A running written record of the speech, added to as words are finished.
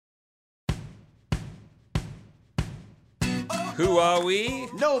Who are we?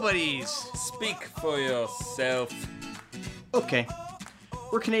 Nobody's. Speak for yourself. Okay.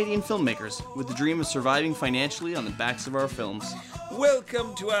 We're Canadian filmmakers with the dream of surviving financially on the backs of our films.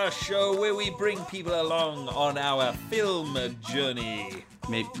 Welcome to our show where we bring people along on our film journey.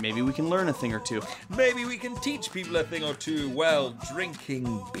 Maybe we can learn a thing or two. Maybe we can teach people a thing or two while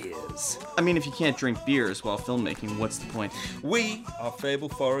drinking beers. I mean, if you can't drink beers while filmmaking, what's the point? We are Fable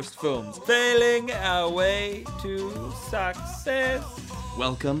Forest Films, failing our way to success.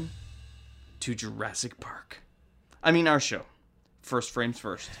 Welcome to Jurassic Park. I mean, our show. First Frames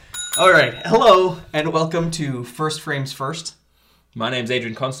First. All right, hello, and welcome to First Frames First. My name's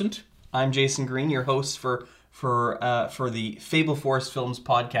Adrian Constant. I'm Jason Green, your host for the Fable Forest Films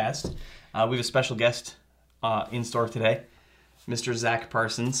podcast. We have a special guest in store today, Mr. Zach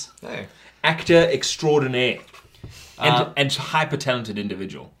Parsons. Hey. Actor extraordinaire. And hyper-talented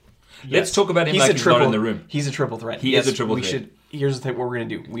individual. Yes. Let's talk about him like he's not in the room. He's a triple threat. He is a triple threat. Here's the thing, what we're going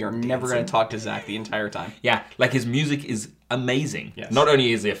to do. We are never going to talk to Zach the entire time. Yeah, like his music is amazing. Yes. Not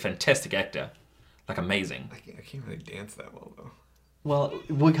only is he a fantastic actor, like amazing. I can't really dance that well, though. Well,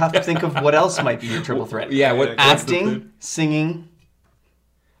 we have to think of what else might be your triple threat. Yeah, what Acting, singing.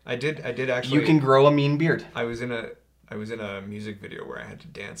 I did actually. You can grow a mean beard. I was in a music video where I had to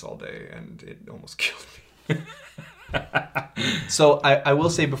dance all day, and it almost killed me. So I will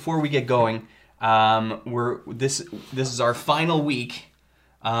say before we get going, this is our final week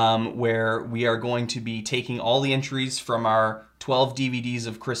where we are going to be taking all the entries from our 12 DVDs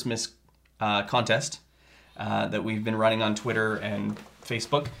of Christmas contest that we've been running on Twitter and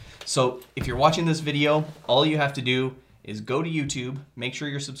Facebook. So if you're watching this video, all you have to do is go to YouTube, make sure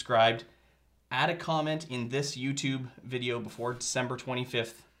you're subscribed, add a comment in this YouTube video before December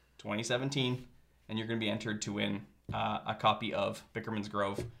 25th, 2017, and you're going to be entered to win a copy of Bickerman's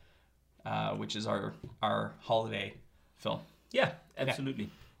Grove, which is our holiday film. Yeah, absolutely.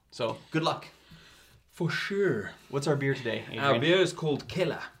 So good luck. For sure. What's our beer today, Adrian? Our beer is called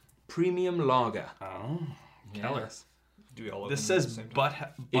Keller Premium Lager. Oh, Keller. Yes. Do we all This open them at says the same time?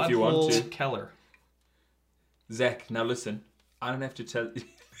 Butthole If you want to. Keller. Zach, now listen. I don't have to tell you.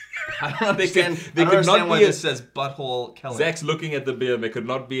 I don't understand. There I don't could understand not why be a- this says Butthole Keller. Zach's looking at the beer. There could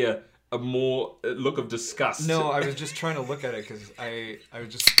not be a more look of disgust. No, I was just trying to look at it because I was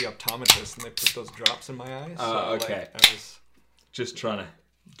just the optometrist and they put those drops in my eyes. Okay. I was. Just trying to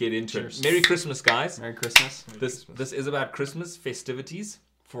get into Cheers. it. Merry Christmas, guys. Merry Christmas. This is about Christmas festivities.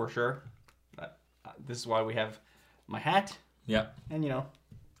 For sure. This is why we have my hat Yeah. and,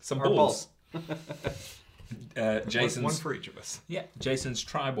 Some our balls. balls. Jason's One for each of us. Yeah, Jason's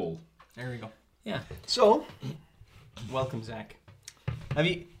tribal. There we go. Yeah. So, welcome, Zach. Have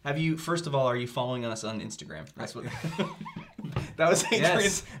you? First of all, are you following us on Instagram? That's what. that was Adrian's.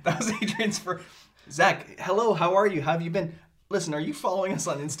 Yes. That was Adrian's for. Zach, hello. How are you? How have you been? Listen, are you following us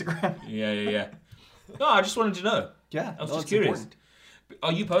on Instagram? Yeah. No, I just wanted to know. Yeah, I was no, just it's curious. important.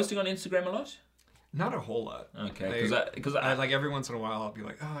 Are you posting on Instagram a lot? Not a whole lot. Okay, because I like every once in a while I'll be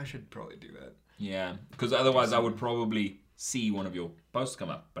like, oh, I should probably do that. yeah, because otherwise I would probably see one of your posts come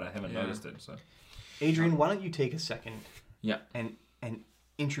up, but I haven't Yeah. noticed it. So Adrian, why don't you take a second yeah, and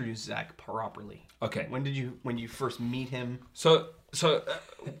introduce Zach properly? okay. When you first meet him? So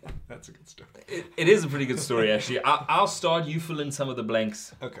That's a good story. it is a pretty good story actually. I'll start. You fill in some of the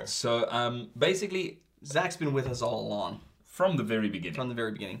blanks. Okay. So basically Zach's been with us all along from the very beginning. from the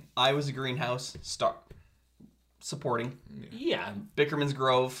very beginning. I was a greenhouse star, supporting. yeah, Bickerman's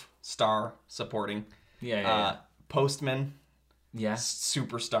Grove star, supporting. yeah. Postman, Yeah.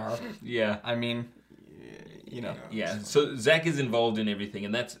 superstar. Yeah. I mean, Yeah. So Zach is involved in everything,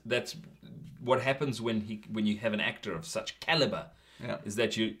 and that's what happens when you have an actor of such caliber. Yeah. Is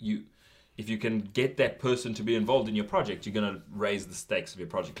that you if you can get that person to be involved in your project, you're gonna raise the stakes of your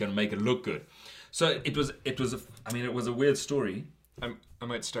project. You're gonna make it look good. So it was a weird story. I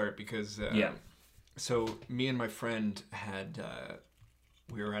might start because Yeah. So me and my friend had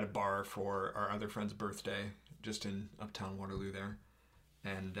we were at a bar for our other friend's birthday, just in Uptown Waterloo there,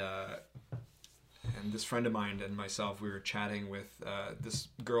 and this friend of mine and myself, we were chatting with this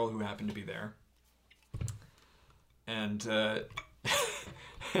girl who happened to be there, and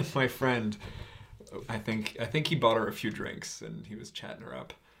and my friend, I think he bought her a few drinks and he was chatting her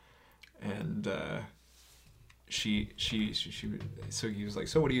up, and she so he was like,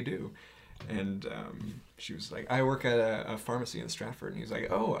 so what do you do? And she was like, I work at a pharmacy in Stratford. And he was like,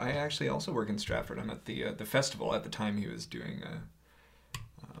 oh, I actually also work in Stratford. I'm at the festival. At the time he was doing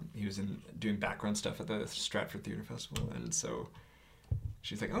doing background stuff at the Stratford Theatre Festival. And so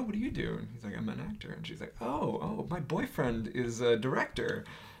she's like, oh, what do you do? And he's like, I'm an actor. And she's like, oh, my boyfriend is a director.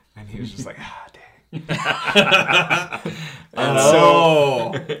 And he was just like, ah, dang.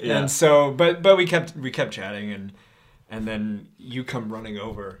 And but we kept chatting, and then you come running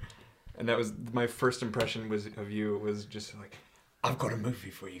over, and that was my first impression of you was just like, I've got a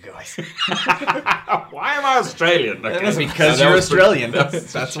movie for you guys. Why am I Australian? Okay. Because No, you're that was Australian. pretty-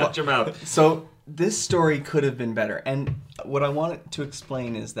 That's Shut your mouth. So this story could have been better. And what I wanted to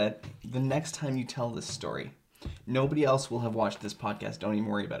explain is that the next time you tell this story, nobody else will have watched this podcast. Don't even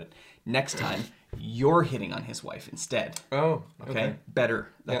worry about it. Next time, you're hitting on his wife instead. Oh, Okay? Better.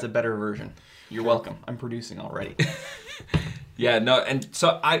 That's a better version. You're welcome. I'm producing already. Yeah, no, and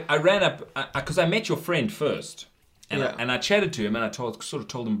so I ran up because I met your friend first, and I chatted to him, and I sort of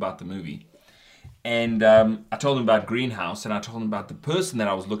told him about the movie, and I told him about Greenhouse, and I told him about the person that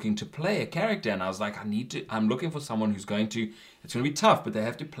I was looking to play a character, and I was like, I'm looking for someone who's it's going to be tough, but they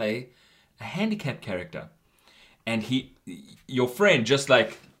have to play a handicapped character, and your friend just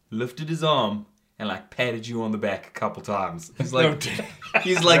like lifted his arm and like patted you on the back a couple times. He's like,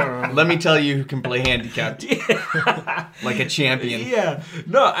 let me tell you who can play handicapped. Like a champion. Yeah.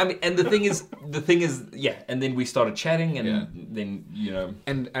 No, I mean, and the thing is, yeah. And then we started chatting, and then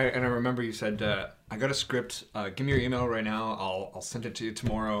And I remember you said, I got a script. Give me your email right now. I'll send it to you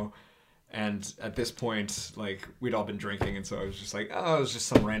tomorrow. And at this point, like, we'd all been drinking, and so I was just like, oh, it was just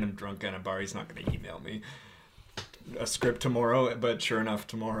some random drunk guy in a bar. He's not going to email me a script tomorrow. But sure enough,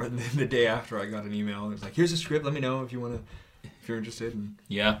 tomorrow, and then the day after, I got an email. It was like, here's a script. Let me know if you're interested. And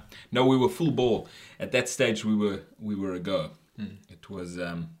yeah. No, we were full ball. At that stage, we were a go. It was,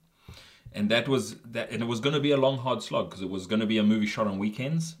 and that was that, and it was going to be a long, hard slog because it was going to be a movie shot on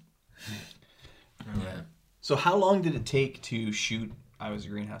weekends. Yeah. So how long did it take to shoot I Was a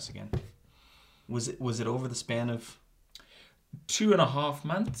Greenhouse again? Was it over the span of 2.5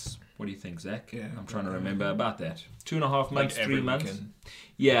 months? What do you think, Zach? Yeah. I'm trying to remember about that. 2.5 months, every 3 months. weekend.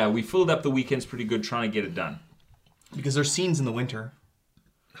 Yeah, we filled up the weekends pretty good trying to get it done. because there's scenes in the winter,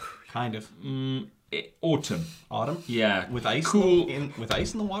 kind of Autumn. autumn Yeah. with ice Cool. with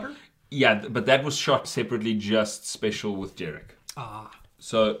ice in the water. Yeah, but that was shot separately, just special with Derek.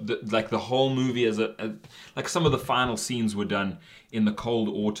 So the whole movie as like some of the final scenes were done in the cold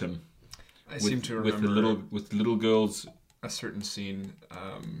autumn. I seem to remember with little girls. a certain scene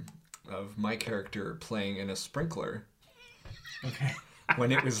of my character playing in a sprinkler. Okay.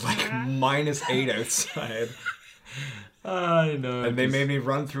 When it was like -8 outside. I know. And they made me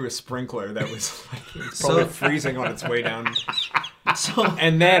run through a sprinkler that was like probably freezing on its way down. So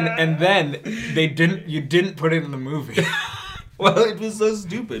And then you didn't put it in the movie. Well, it was so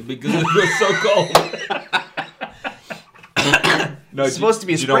stupid because it was so cold. No, it's supposed to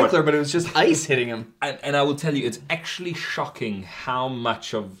be a do you know what? sprinkler, but it was just ice hitting him. And I will tell you, it's actually shocking how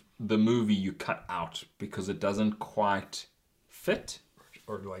much of the movie you cut out because it doesn't quite fit.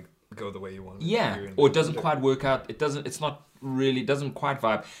 Or like go the way you want it. Yeah, or it doesn't quite work out. It doesn't quite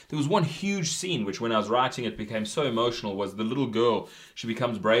vibe. There was one huge scene which when I was writing it became so emotional was the little girl, she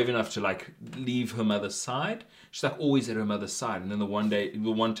becomes brave enough to like leave her mother's side. She's like always at her mother's side. And then the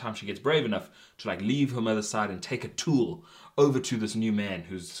one time she gets brave enough to like leave her mother's side and take a tool over to this new man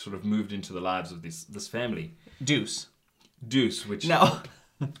who's sort of moved into the lives of this family. Deuce. Which... Now,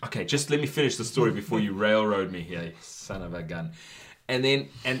 Okay, just let me finish the story before you railroad me here, you son of a gun. And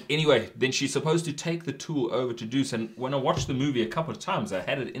anyway, then she's supposed to take the tool over to Deuce. And when I watched the movie a couple of times, I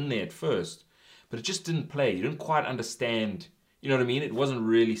had it in there at first, but it just didn't play. You didn't quite understand. You know what I mean? It wasn't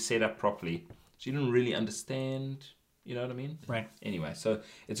really set up properly. So you didn't really understand. You know what I mean? right. Anyway, so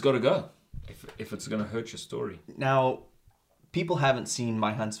it's got to go if it's going to hurt your story. Now, people haven't seen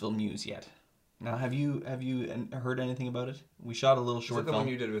My Huntsville Muse yet. Now, have you heard anything about it? We shot a little Is short it the film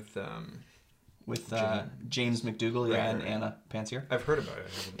one you did with... with James McDougall and Anna Pansier. I've heard about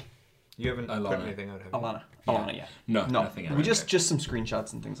it. You haven't put Alana. anything out, have you? Alana, yeah. No, No, nothing. we just some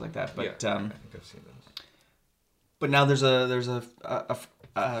screenshots and things like that. But Yeah, I think I've seen those. but now there's an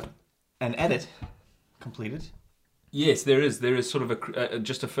edit completed. Yes, there is. There is sort of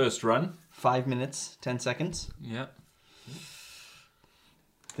just a first run. 5 minutes, 10 seconds. Yeah.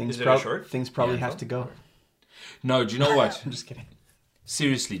 Things Is it a short? Things probably Yeah, have to go. No, do you know what? I'm just kidding.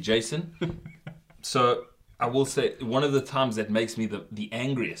 Seriously, Jason. So I will say one of the times that makes me the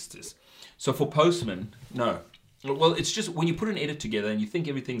angriest is so for Postman. No, well, it's just when you put an edit together and you think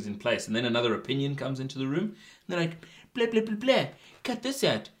everything's in place, and then another opinion comes into the room, and they're like, blah blah blah blah, cut this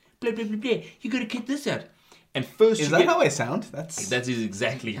out, blah blah blah blah. You gotta cut this out. And first, Is that how I sound? That is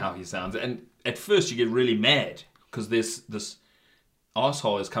exactly how he sounds. And at first, you get really mad because this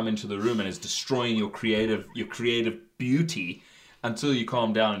asshole has come into the room and is destroying your creative beauty until you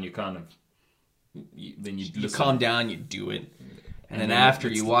calm down and you kind of then you you listen. calm down, you do it. And then after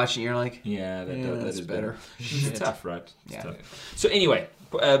you watch it, you're like, yeah, that that's is better. It's tough, right? It's Yeah. tough. So anyway,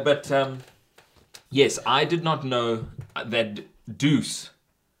 yes, I did not know that deuce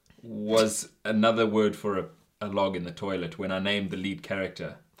was another word for a log in the toilet when I named the lead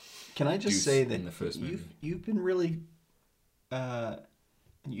character. Can I just Deuce say that in the first movie. you've been really,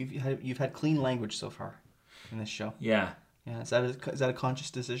 you've had clean language so far in this show. Yeah. Yeah, is that a conscious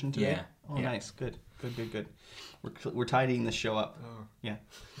decision today? Yeah. Oh, Yeah. nice, good. We're tidying this show up. Oh, Yeah.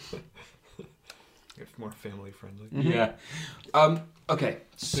 it's more family friendly. Yeah. Okay,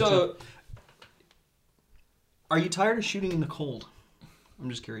 so... Are you tired of shooting in the cold? I'm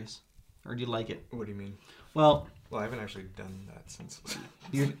just curious. Or do you like it? What do you mean? Well, Well, I haven't actually done that since.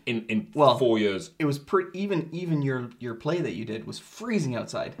 In Well- 4 years. it was even your play that you did was freezing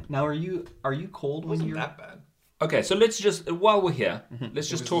outside. Now are you cold It when wasn't you're that bad. Okay, so let's just, while we're here, let's It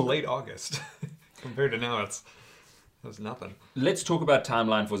just was talk... late August compared to now. It was nothing. Let's talk about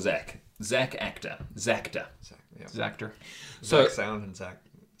timeline for Zach. Zach actor. Zactor. Yeah. Zactor? So- Zach Sound and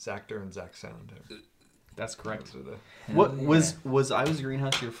Zactor and Zach Sound. That's correct. Those are the. What was I Was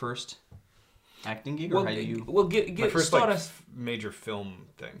Greenhouse your first acting gig, or Well, how do you? well My first start like, us major film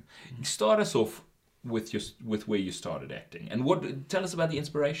thing. start us off with where you started acting, and tell us about the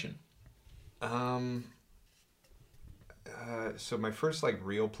inspiration. So my first like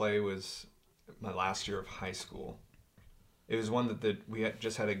real play was my last year of high school. It was one that we had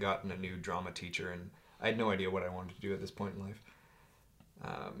just gotten a new drama teacher, and I had no idea what I wanted to do at this point in life.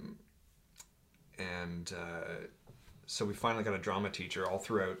 So we finally got a drama teacher. All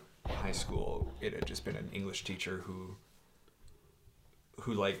throughout high school, it had just been an English teacher who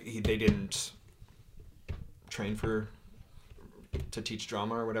they didn't train to teach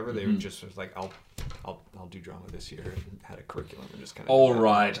drama or whatever. They were just was like, I'll do drama this year, and had a curriculum and just kind of. All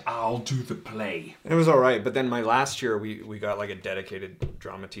right, I'll do the play. And it was all right, but then my last year we got like a dedicated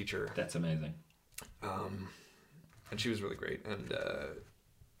drama teacher, That's amazing. and she was really great, and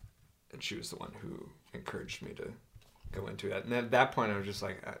she was the one who encouraged me to go into that. And at that point, I was just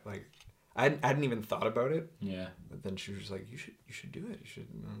like I hadn't even thought about it. Yeah. But then she was just like, you should do it. You should.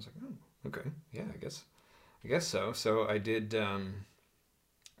 And I was like, oh, okay, yeah, I guess so. So I did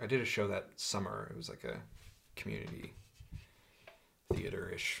a show that summer. It was like a community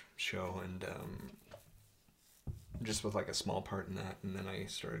theater-ish show, and just with like a small part in that. And then I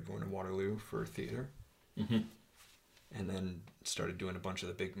started going to Waterloo for theater, and then started doing a bunch of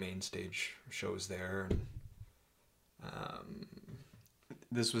the big main stage shows there. And,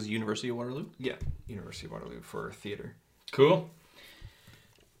 This was University of Waterloo. yeah, University of Waterloo for theater. Cool.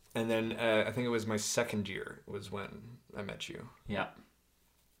 And then I think it was my second year was when I met you. Yeah.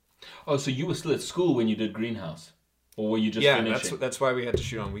 Oh, so you were still at school when you did Greenhouse, or were you just Yeah, finishing? that's why we had to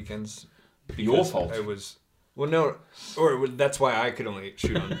shoot on weekends. Your because fault. I was that's why I could only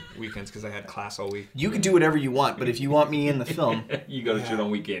shoot on weekends because I had class all week. You can do whatever you want, but if you want me in the film, You got to shoot on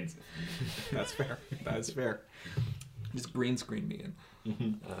weekends. that's fair. That's fair. Just green screen me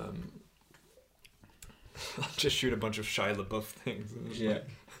in. I'll just shoot a bunch of Shia LaBeouf things. And just like,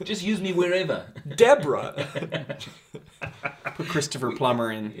 Just use me wherever. Deborah. Put Christopher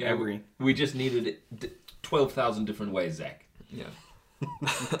Plummer in every. We just needed 12,000 different ways, Zach. Yeah.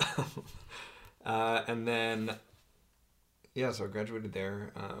 And then, so I graduated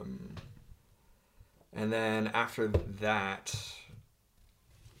there. And then after that,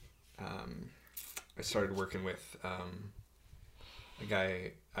 I started working with a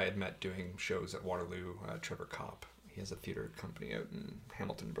guy I had met doing shows at Waterloo, Trevor Kopp. He has a theater company out in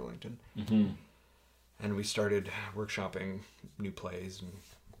Hamilton, Burlington. And we started workshopping new plays and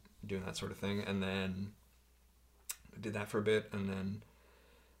doing that sort of thing. And then I did that for a bit, and then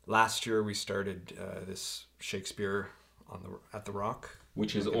last year we started this Shakespeare at the Rock,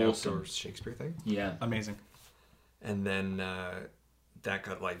 Which is like an awesome. outdoor Shakespeare thing. Yeah. Amazing. And then that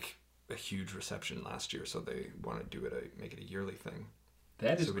got like a huge reception last year, so they want to do it, make it a yearly thing.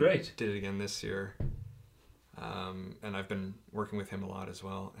 That is So we great. did it again this year, and I've been working with him a lot as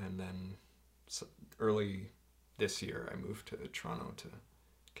well. And then early this year, I moved to Toronto to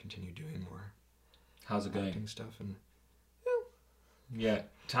continue doing more How's it going? acting stuff. And Yeah.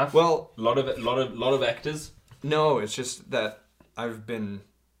 Tough. well, lot of actors. no, it's just that I've been,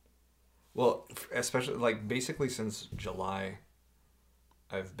 especially like basically since July,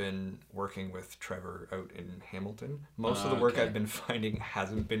 I've been working with Trevor out in Hamilton. Most of the work Okay. I've been finding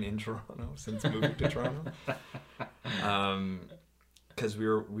hasn't been in Toronto since moving to Toronto. Because we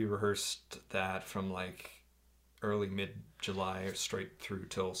rehearsed that from like early mid-July straight through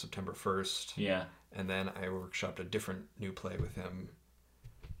till September 1st. Yeah. And then I workshopped a different new play with him.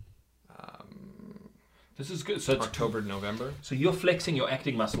 This is good. So October, November. So you're flexing your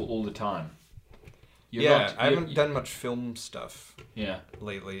acting muscle all the time. I haven't done much film stuff Yeah.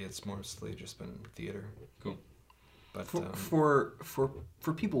 lately. It's mostly just been theater. Cool. But For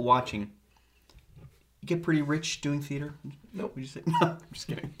people watching, you get pretty rich doing theater. no, Would you say? No, I'm just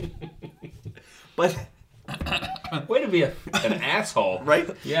kidding. But Way to be an asshole. right?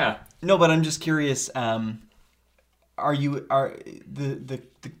 Yeah. No, but I'm just curious. Are the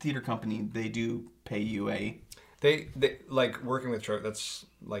theater company? They do pay you a they like working with Trout. That's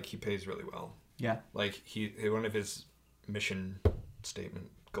like he pays really well. yeah. Like one of his mission statement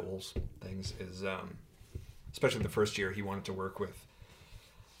goals things is especially the first year he wanted to work with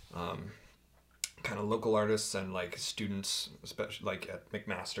kind of local artists and like students, especially like at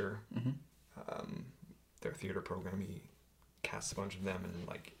McMaster, their theater program. He casts a bunch of them and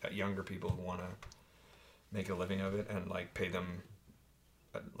like younger people who want to make a living of it and like pay them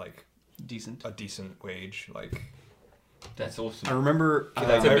like Decent. a decent wage. Like That's awesome. I remember.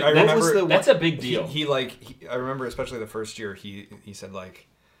 That's a big- I what was remember- the That's a big deal. I remember especially the first year he said like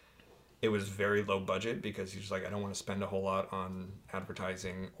it was very low budget because he's like I don't want to spend a whole lot on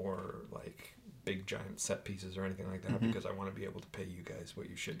advertising or like big giant set pieces or anything like that because I want to be able to pay you guys what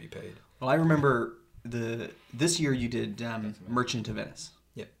you should be paid. Well, I remember this year you did Merchant of Venice.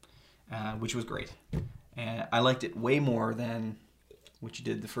 Yep. Which was great, and I liked it way more than what you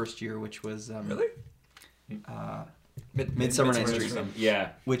did the first year, which was Really? Midsummer Night's Dream. Yeah.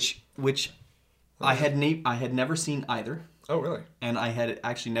 which I had never seen either, Oh really? and I had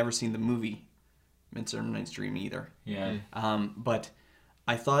actually never seen the movie Midsummer Night's Dream either. Yeah. But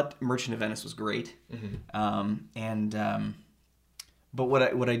I thought Merchant of Venice was great, but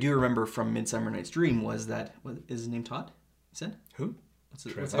what I do remember from Midsummer Night's Dream was that is his name Todd? You said Who? what's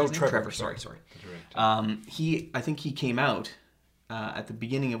his Trevor. name? Oh, Trevor. Sorry. Correct. I think he came out at the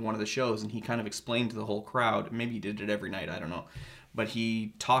beginning of one of the shows, and he kind of explained to the whole crowd. Maybe he did it every night. I don't know, but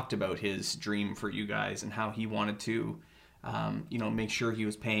he talked about his dream for you guys and how he wanted to, make sure he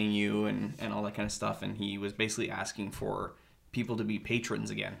was paying you and all that kind of stuff. And he was basically asking for people to be patrons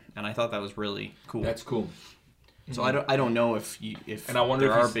again. And I thought that was really cool. That's cool. So I don't know if And I wonder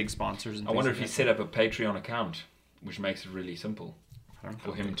there if are he's- big sponsors. And I wonder if things he like set up a Patreon account, which makes it really simple that.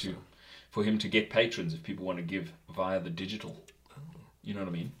 for him to get patrons if people want to give via the digital. You know what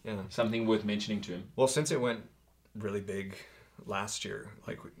I mean? Yeah. Something worth mentioning to him. Well, since it went really big last year,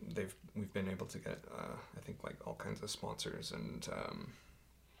 like we've been able to get I think like all kinds of sponsors and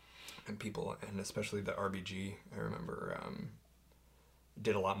people, and especially the RBG. I remember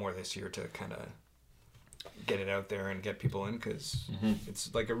did a lot more this year to kind of get it out there and get people in because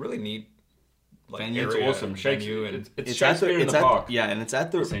it's like a really neat like Venue. It's area awesome. and Shakespeare. venue and It's Shakespeare in the park. Yeah, and it's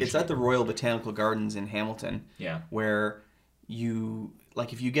at the Essentially. Royal Botanical Gardens in Hamilton. Yeah. Where you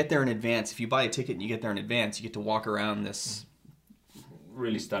like if you get there in advance, if you buy a ticket and you get there in advance, you get to walk around this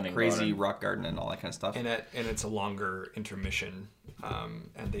Really stunning. crazy garden. rock garden and all that kind of stuff. and it's a longer intermission,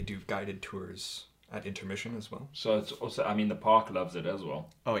 and they do guided tours at intermission as well. So it's also, I mean, the park loves it as well.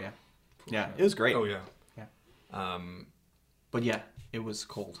 Oh yeah, yeah, it was great. Oh yeah. Yeah. But yeah, it was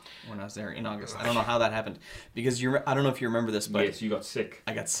cold when I was there in August. I don't know how that happened because I don't know if you remember this, but Yes, you got sick.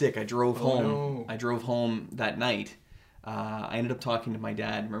 I got sick. I drove Oh, home. no. I drove home that night. I ended up talking to my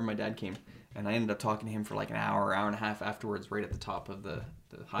dad. Remember, my dad came, and I ended up talking to him for like an hour and a half afterwards, right at the top of the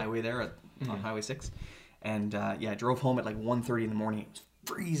highway there on Highway 6. And I drove home at like 1:30 in the morning. It was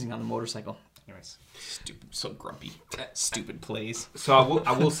freezing on the motorcycle. Anyways, so grumpy. Stupid plays. So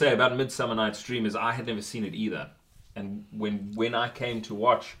I will say about Midsummer Night's Dream is I had never seen it either, and when I came to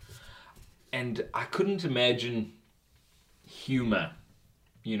watch, and I couldn't imagine humor,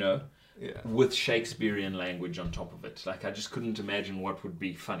 with Shakespearean language on top of it. Like I just couldn't imagine what would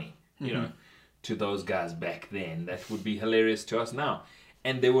be funny, to those guys back then. That would be hilarious to us now.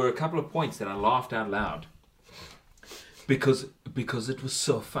 And there were a couple of points that I laughed out loud because it was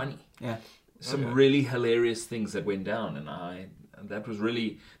so funny. Yeah. Some really hilarious things that went down, and that was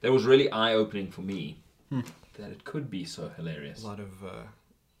really eye-opening for me that it could be so hilarious. A lot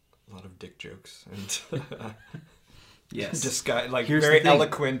of dick jokes and Yes. just like Here's very the thing.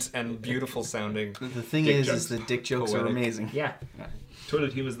 eloquent and beautiful sounding. The thing Dick is jokes. the dick jokes are Poetic. amazing. Yeah,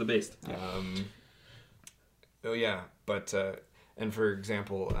 toilet humor is the best. But and for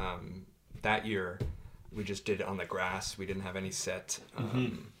example, that year we just did it on the grass. We didn't have any set.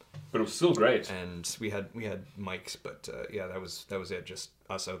 But it was still great. And we had mics, but that was it. Just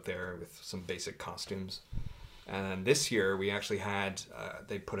us out there with some basic costumes. And this year we actually had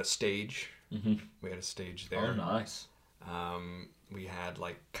they put a stage. We had a stage there. Oh, nice. We had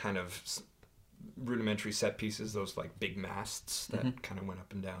like kind of rudimentary set pieces, those like big masts that kind of went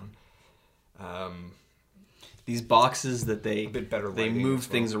up and down. these boxes that they bit better they lighting move as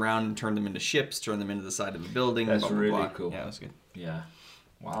well. things around and turn them into ships, turn them into the side of a building. That's blah, blah, really blah. cool. Yeah, it was good. Yeah.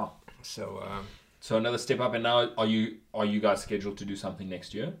 Wow. So So another step up, and now are you guys scheduled to do something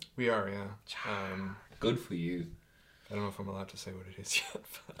next year? we are, yeah. Good for you. I don't know if I'm allowed to say what it is yet.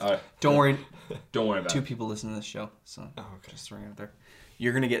 But... All right. Don't worry, Don't worry about 2 it. people listen to this show, so Oh, okay. just throwing it out there.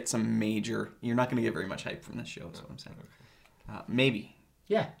 You're gonna get some major. You're not gonna get very much hype from this show. Is what I'm saying. Maybe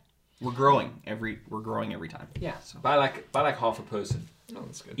Yeah. we're growing every time. Yeah. By like half a person Oh,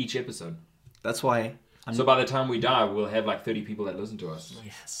 that's good. each episode. That's why. So by the time we die, we'll have like 30 people that listen to us.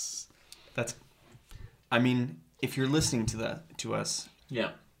 Yes. That's. I mean, if you're listening to us,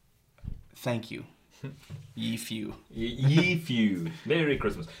 Yeah. thank you, ye few. Ye few. Merry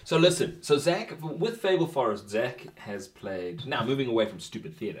Christmas. So listen. So Zach, with Fable Forest, Zach has played. Now moving away from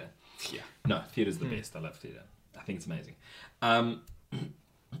stupid theatre. Yeah. No, theatre's the best. I love theatre. I think it's amazing.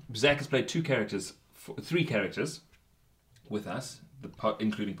 Zach has played 3 characters with us,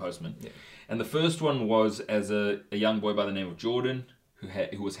 including Postman. Yeah. And the first one was as a young boy by the name of Jordan,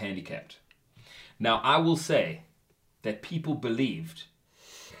 who was handicapped. Now, I will say that people believed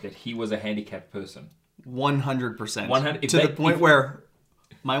that he was a handicapped person. 100%. 100 To the point where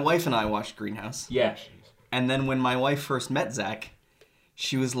my wife and I watched Greenhouse, Yeah. and then when my wife first met Zach,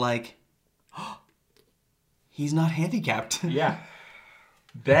 she was like, oh, "He's not handicapped." Yeah.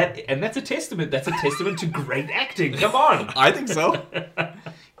 That's a testament. That's a testament to great acting. Come on. I think so.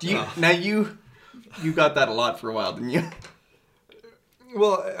 Now you got that a lot for a while, didn't you?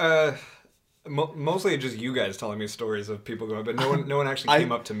 Well, mostly just you guys telling me stories of people going, but no one actually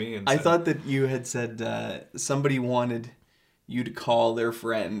came up to me and I said, thought that you had said somebody wanted you to call their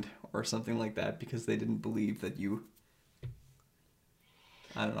friend or something like that because they didn't believe that you.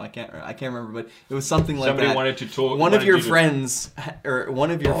 I don't know. I can't remember, but it was something like Somebody that. wanted to talk. One of wanted your you to- friends, or one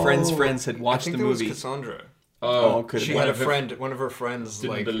of your friends' friends, had I watched think the that was movie. Cassandra. Oh, could She have had been. a friend. One of her friends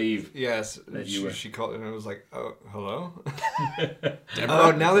Didn't like believe Yes, that you were- she called and I was like, "Oh, hello." Deborah?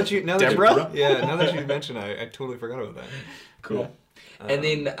 Oh, now that you Deborah? now that you mentioned, I totally forgot about that. Cool. And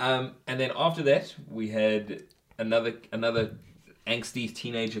then after that, we had another angsty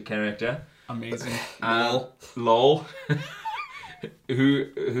teenager character, Amazing. Lol,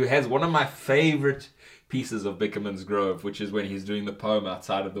 who has one of my favorite pieces of Bickerman's Grove, which is when he's doing the poem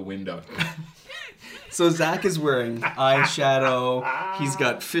outside of the window. So Zach is wearing eyeshadow. He's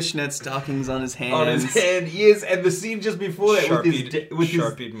got fishnet stockings on his hands. On his hand, yes, and the scene just before that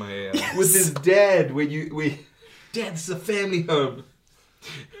Sharpied my. with his dad, where Dad, this is a family home.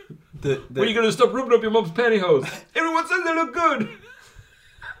 When are you gonna stop ripping up your mom's pantyhose? Everyone says they look good.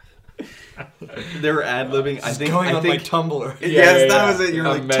 They were ad-libbing. I think. going I on think my Tumblr. yes, yeah, that yeah. was it. You're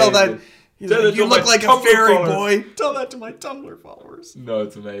like, Amazing. tell that. He's Tell like, it to you my look like a Tumblr fairy followers." boy. Tell that to my Tumblr followers. No,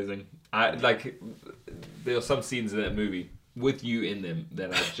 it's amazing. I like. There are some scenes in that movie with you in them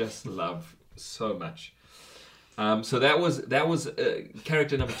that I just love so much. So that was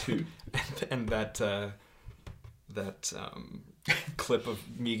character number 2. And that clip of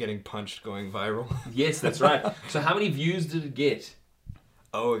me getting punched going viral. Yes, that's right. So how many views did it get?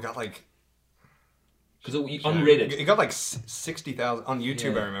 Oh, it got like Because on Reddit, it got like 60,000 on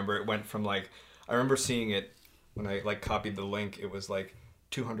YouTube. Yeah. I remember it went from like I remember seeing it when I like copied the link. It was like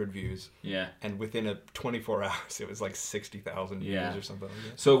 200 views. yeah. And within a 24 hours, it was like 60,000 views Yeah. or something like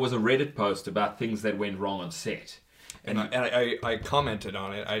that. So it was a Reddit post about things that went wrong on set. And I commented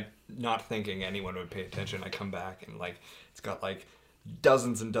on it. I not thinking anyone would pay attention. I come back and like it's got like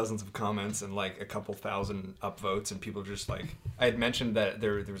dozens and dozens of comments and like a couple thousand upvotes and people just like I had mentioned that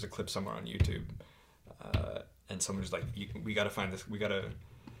there was a clip somewhere on YouTube, and someone was like, "We got to find this. You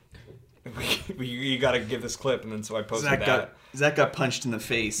got to give this clip." And then so I posted Zach got punched in the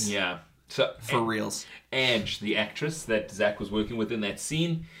face. Yeah. So For reals. Ange, the actress that Zach was working with in that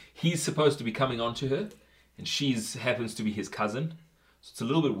scene, he's supposed to be coming on to her, and she's happens to be his cousin. So it's a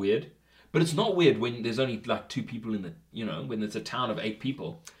little bit weird. But it's not weird when there's only like 2 people in when it's a town of 8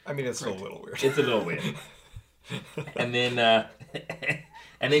 people. I mean, it's still a little weird. It's a little weird. And then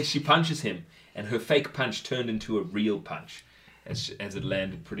and then she punches him, and her fake punch turned into a real punch as it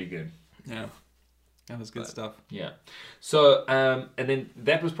landed pretty good. Yeah. That was good stuff. Yeah. So and then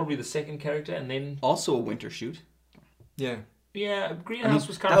that was probably the second character, and then Also a winter shoot. Yeah. Greenhouse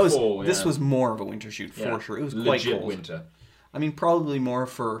was kind of fall. This was more of a winter shoot for Yeah. sure. It was quite legit cold. winter. I mean, probably more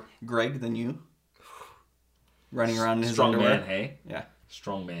for Greg than you. Running around in his Strong underwear. man, hey? Yeah.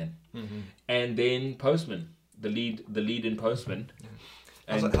 Strong man. Mm-hmm. And then Postman, the lead in Postman.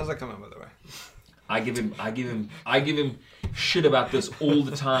 How's And that come out, by the way? I give him shit about this all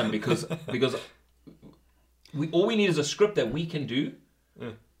the time because all we need is a script that we can do,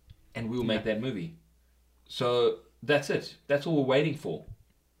 and we'll make that movie. So that's it. That's all we're waiting for.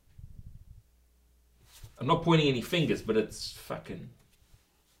 I'm not pointing any fingers, but it's fucking...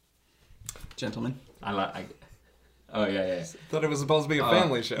 Gentlemen. Oh, yeah. Thought it was supposed to be a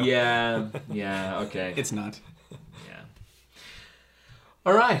family show. Yeah, okay. It's not. Yeah.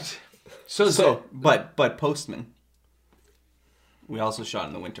 All right. But Postman. We also shot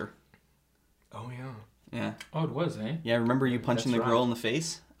in the winter. Oh, yeah. Yeah. Oh, it was, eh? Yeah, remember you punching That's the girl right. in the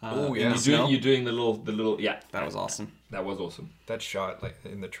face? Oh, in yeah. the snow? You're doing the little, yeah. That was awesome. That was awesome. That shot, like,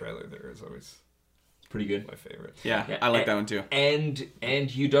 in the trailer there is always It's pretty good. my favorite. Yeah, I like that one too. And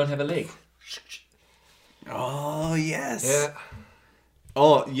you don't have a leg. Oh, yes. Yeah.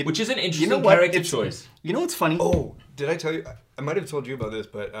 Oh, Which is an interesting know what? character It's- choice. You know what's funny? Oh, did I tell you? I might have told you about this,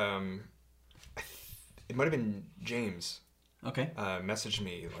 but it might have been James Okay. messaged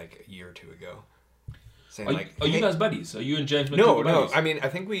me like a year or two ago. Saying Are you hey- guys buddies? Are you and James No, McDougal no. buddies? I mean, I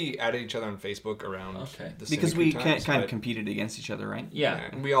think we added each other on Facebook around Okay. the Because Cynic we times, kind of but- competed against each other, right? Yeah.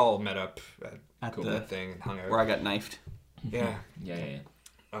 and we all met up At at the- that thing and hung out. Where I got knifed. Yeah. Yeah.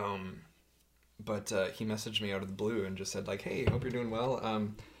 But he messaged me out of the blue and just said like, "Hey, hope you're doing well.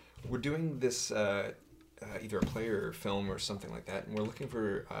 We're doing this either a play or film or something like that, and we're looking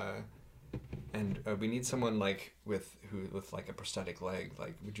for and we need someone like with like a prosthetic leg.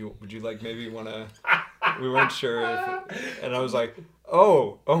 Like, would you like maybe want to?" We weren't sure, and I was like,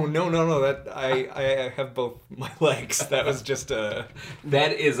 "Oh no, that I have both my legs. That was just a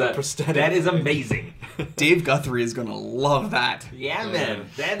That is a prosthetic. That is amazing. Dave Guthrie is going to love that. Yeah, man.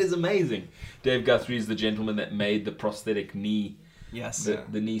 That is amazing. Dave Guthrie is the gentleman that made the prosthetic knee, Yes.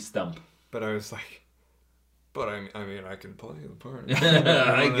 the knee stump. But I was like, but I mean, I can play the part.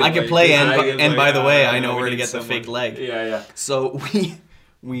 I can play, and by the way, I know where to need get the fake leg. Yeah. So we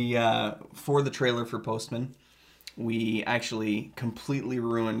for the trailer for Postman, we actually completely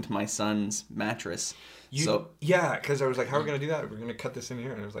ruined my son's mattress. Yeah, because I was like, how are we going to do that? We're going to cut this in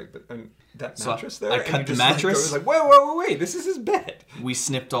here. And I was like, but that So mattress there? I And cut you the just, mattress. Like, I was like, wait, this is his bed. We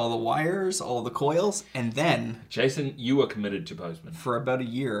snipped all the wires, all the coils, and then Jason, you were committed to Postman. for about a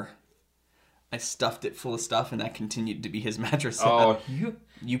year, I stuffed it full of stuff, and that continued to be his mattress. Oh,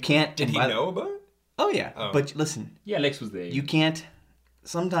 You can't. Did he know about it? Oh yeah, Oh. but listen, yeah, Lex was there. you can't.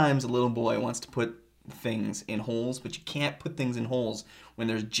 Sometimes a little boy wants to put things in holes, but you can't put things in holes when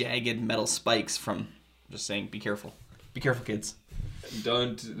there's jagged metal spikes from. Just saying, be careful. Be careful, kids.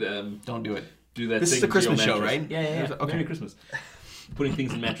 Don't Don't do it. do that. This is thing the to your Christmas show, mattress. right? Yeah. Okay. Merry Christmas. Putting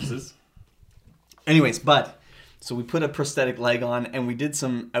things in mattresses. Anyways, so we put a prosthetic leg on, and we did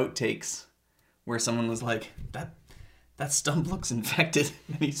some outtakes where someone was like, "That stump looks infected,"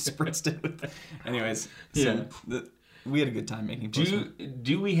 and he spritzed it with. Anyways, so we had a good time making.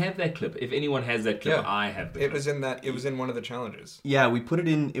 Do we have that clip? If anyone has that clip, Yeah. I have the It clip. was in that. It was in one of the challenges. Yeah, we put it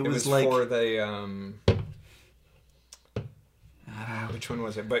in. It It was was like for the which one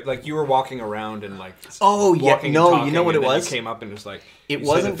was it? But like you were walking around and like Oh, yeah, walking and no, you talking, know what and it then was? You came up and just like it you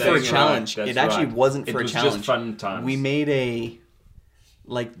wasn't said for a thing, challenge. That's It actually right. wasn't It for was a just challenge. fun times. We made a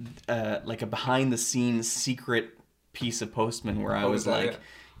like a behind the scenes secret piece of Postman where I was was that like,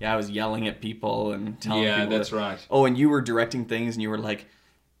 it? I was yelling at people and telling Yeah, people. that's right. Oh, and you were directing things, and you were like,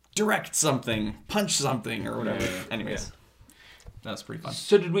 direct something, punch something, or whatever. Yeah. Anyways, that was pretty fun.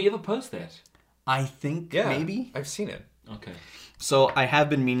 So did we ever post that? I think Yeah, maybe. I've seen it. Okay. So I have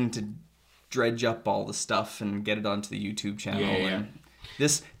been meaning to dredge up all the stuff and get it onto the YouTube channel. Yeah, yeah. And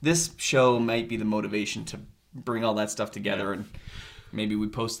this show might be the motivation to bring all that stuff together, and maybe we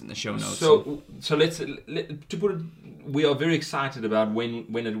post it in the show notes. So let's to put it. We are very excited about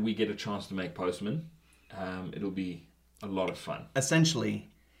when we get a chance to make Postman. It'll be a lot of fun.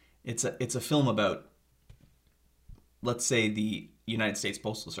 essentially, it's a film about, let's say, the United States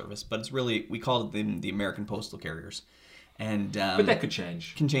Postal Service, but it's really, we call it the American Postal Carriers, and But that could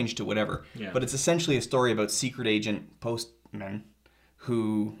change. can change to whatever. Yeah. But it's essentially a story about secret agent postmen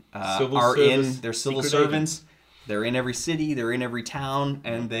who Civil are service they're civil secret servants. They're in every city, they're in every town,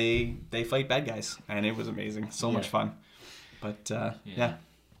 and they fight bad guys, and it was amazing, so much fun. But yeah,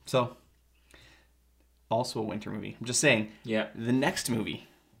 so also a winter movie. I'm just saying. Yeah. The next movie,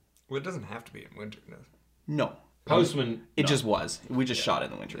 Well, it doesn't have to be in winter. No. no, Postman. it no, just was. We just shot it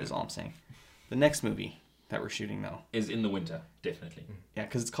in the winter. Is all I'm saying. The next movie that we're shooting though, is in the winter, definitely. yeah,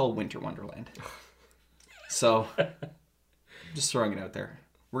 because it's called Winter Wonderland. So, just throwing it out there.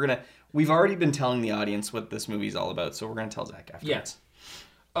 We've already been telling the audience what this movie's all about, so we're gonna tell Zach afterwards.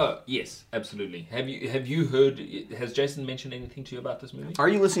 Oh yes, absolutely. Have you heard? Has Jason mentioned anything to you about this movie? Are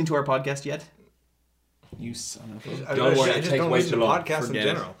you listening to our podcast yet? You son of a... Don't worry, I it just takes don't way listen too to long. podcasts in Forget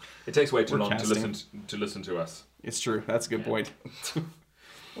it. general. It takes way too We're long casting. to listen to us. It's true. That's a good point.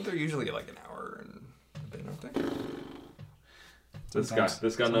 Well, they're usually like an hour and a They don't think.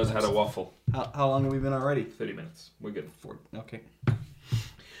 This guy knows how to waffle. How long have we been already? 30 minutes. We're good. Okay.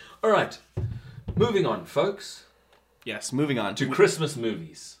 All right. Moving on, folks, Yes, moving on to Christmas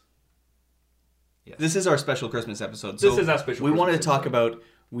movies. This is our special Christmas episode. This is our special We Christmas wanted to talk episode. about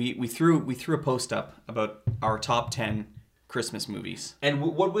we threw a post up about our top 10 Christmas movies. And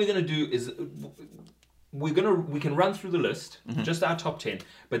what we're going to do is we can run through the list, just our top 10,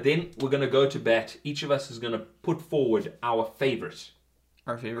 but then we're going to go to bat. Each of us is going to put forward our favorite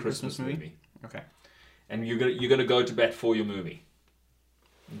Our favorite Christmas movie. Okay. And you're going to go to bat for your movie.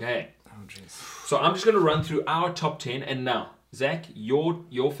 Okay. Oh jeez. So I'm just going to run through our top 10, and now, Zach,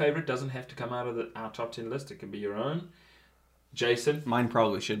 your favorite doesn't have to come out of our top 10 list. It can be your own. Jason, Mine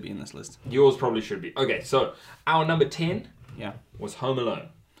probably should be in this list. yours probably should be. Okay, so our number 10 Yeah. was Home Alone.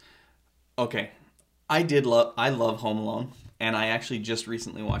 Okay. I love Home Alone, and I actually just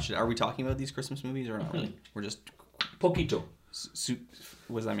recently watched it. Are we talking about these Christmas movies or not really? We're just Poquito.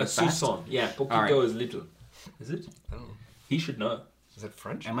 what does that mean? A Fast? Susan. Yeah, Poquito All right. is little. Is it? I don't know. He should know. Is that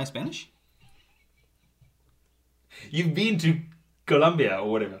French? Am I Spanish? You've been to Colombia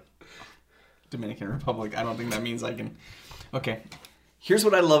or whatever. Dominican Republic. I don't think that means I can. Okay. Here's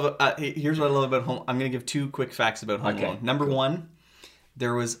what I love. Here's what I love about Home. I'm gonna give two quick facts about Home Okay, Alone. Number one,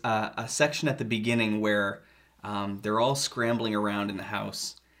 there was a section at the beginning where they're all scrambling around in the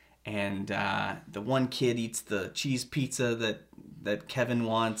house, and the one kid eats the cheese pizza that Kevin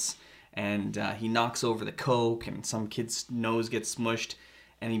wants, and he knocks over the Coke, and some kid's nose gets smushed,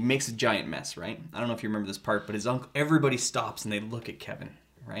 and he makes a giant mess. Right? I don't know if you remember this part, but his uncle. Everybody stops and they look at Kevin.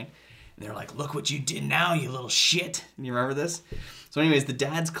 Right? And they're like, "Look what you did now, you little shit." And you remember this? So anyways, the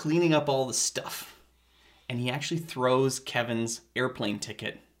dad's cleaning up all the stuff. And he actually throws Kevin's airplane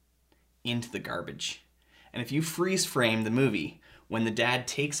ticket into the garbage. And if you freeze frame the movie, when the dad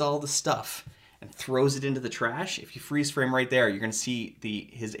takes all the stuff and throws it into the trash, if you freeze frame right there, you're going to see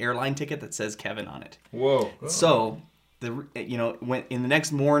his airline ticket that says Kevin on it. Whoa. So, when in the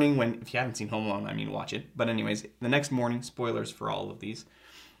next morning, if you haven't seen Home Alone, I mean, watch it. But anyways, the next morning, spoilers for all of these.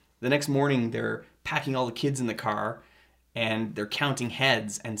 The next morning, they're packing all the kids in the car, and they're counting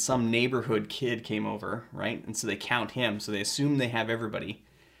heads, and some neighborhood kid came over, right? And so they count him, so they assume they have everybody.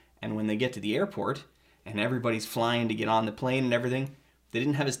 And when they get to the airport, and everybody's flying to get on the plane and everything, they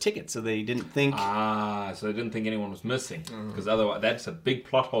didn't have his ticket, so they didn't think... So they didn't think anyone was missing. Because otherwise, that's a big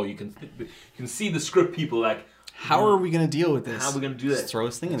plot hole. You can see the script people like... How are we going to deal with this? How are we going to do that? Just throw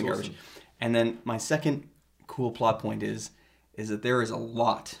his thing in the That's garbage. awesome. And then my second cool plot point is that there is a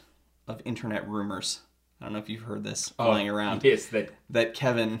lot of internet rumors. I don't know if you've heard this flying around. Yes, That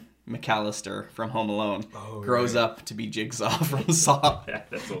Kevin McAllister from Home Alone grows up to be Jigsaw from Saw. Yeah,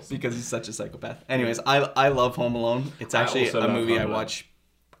 that's awesome. Because he's such a psychopath. Anyways, I love Home Alone. It's actually also a love movie Home I Alone. watch,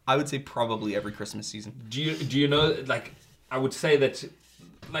 I would say, probably every Christmas season. Do you know, like, I would say that,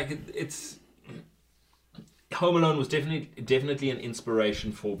 like, it's... Home Alone was definitely an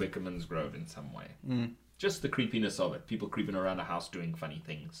inspiration for Bickerman's Grove in some way. Just the creepiness of it. People creeping around a house doing funny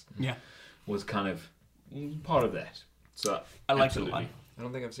things. Yeah. Was kind of part of that. So I like it a absolutely. lot. I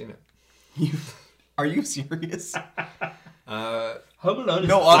don't think I've seen it. Are you serious? Home Alone is...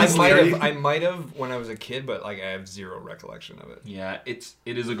 No, I honestly, might have when I was a kid, but like I have zero recollection of it. Yeah, it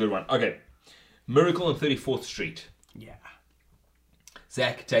is a good one. Okay. Miracle on 34th Street. Yeah.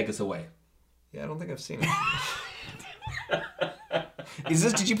 Zach, take us away. Yeah, I don't think I've seen it.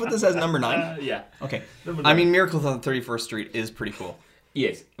 Did you put this as number 9? Yeah. Okay. Number I 9. mean, Miracle on 31st Street is pretty cool.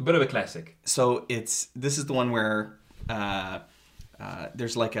 Yes, a bit of a classic. So this is the one where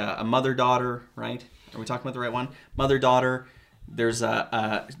there's like a mother-daughter, right? Are we talking about the right one? Mother-daughter. There's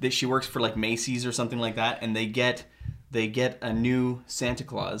she works for like Macy's or something like that, and they get a new Santa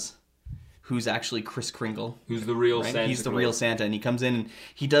Claus, who's actually Kris Kringle. Who's the real Right? Santa He's the Claus. real Santa, and he comes in and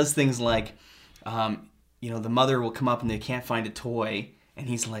he does things like, the mother will come up and they can't find a toy, and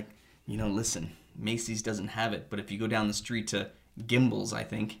he's like, listen, Macy's doesn't have it, but if you go down the street to Gimbel's, I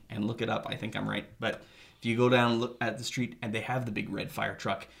think, and look it up, I think I'm right, but if you go down and look at the street and they have the big red fire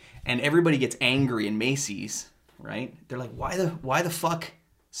truck, and everybody gets angry in Macy's, right? They're like, why the fuck,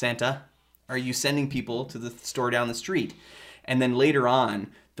 Santa, are you sending people to the store down the street? And then later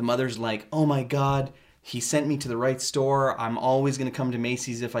on, the mother's like, oh my God, he sent me to the right store. I'm always going to come to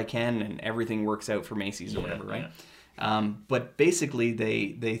Macy's if I can. And everything works out for Macy's or whatever, right? But basically,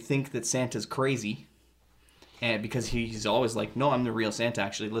 they think that Santa's crazy. And because he's always like, no, I'm the real Santa,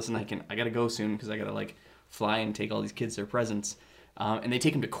 actually. Listen, I got to go soon because I got to like fly and take all these kids their presents. And they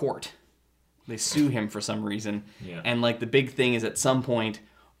take him to court. They sue him for some reason. Yeah. And like the big thing is at some point,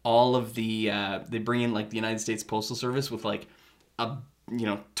 all of the, they bring in like the United States Postal Service with like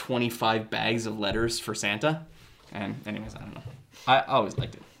 25 bags of letters for Santa. And anyways, I don't know. I always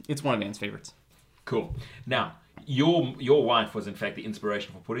liked it. It's one of Anne's favorites. Cool. Now, your wife was in fact the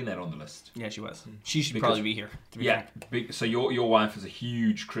inspiration for putting that on the list. Yeah, she was. She should probably be here. To be frank. So your wife is a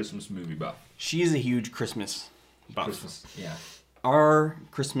huge Christmas movie buff. She is a huge Christmas buff. Christmas, yeah. Our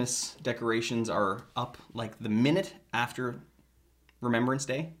Christmas decorations are up like the minute after Remembrance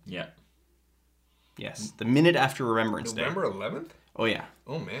Day. Yeah. Yes, the minute after Remembrance Day. November 11th? Oh yeah.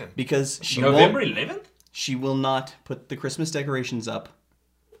 Oh man. Because November 11th? She will not put the Christmas decorations up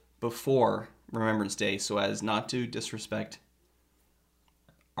before Remembrance Day so as not to disrespect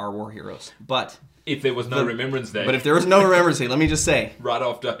our war heroes. But if there was no Remembrance Day. But if there was no Remembrance Day, let me just say. Right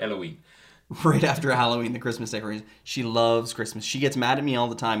after Halloween. Right after Halloween, the Christmas decorations. She loves Christmas. She gets mad at me all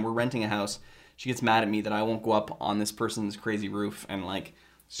the time. We're renting a house. She gets mad at me that I won't go up on this person's crazy roof and like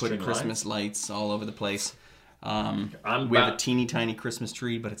put String Christmas lights all over the place. We have a teeny tiny Christmas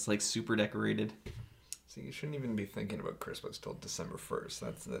tree, but it's like super decorated. See, you shouldn't even be thinking about Christmas till December 1st.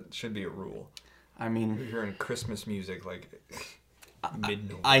 That should be a rule. I mean, You're hearing Christmas music like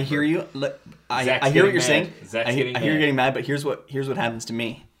mid-November. I hear you. I Zach's hear what getting you're saying. mad. Zach's I getting hear you're mad. getting mad, but here's what happens to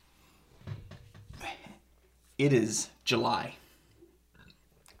me. It is July,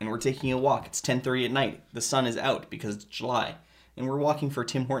 and we're taking a walk. It's 10:30 at night. The sun is out because it's July, and we're walking for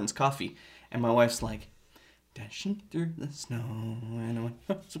Tim Hortons coffee. And my wife's like, dashing through the snow, and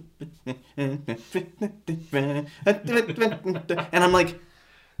I'm like,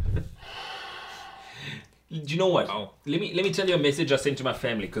 Do you know what? Oh. Let me tell you a message I sent to my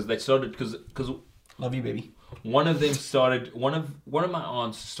family because they started because love you, baby. one of them started one of my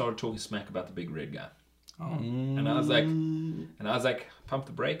aunts started talking smack about the big red guy. Oh. And I was like, pump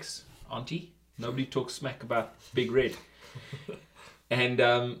the brakes, auntie. Nobody talks smack about Big Red. And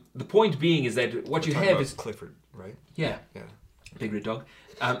the point being is that what you Talking have about is Clifford, right? yeah, Yeah. Big Red Dog.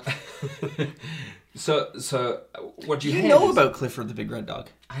 So what you You have know is, about Clifford the Big Red Dog?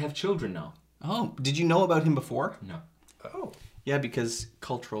 I have children now. Oh, did you know about him before? No. Oh. Yeah, because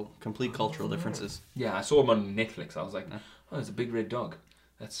complete cultural differences. Yeah, I saw him on Netflix. I was like, oh, it's a Big Red Dog.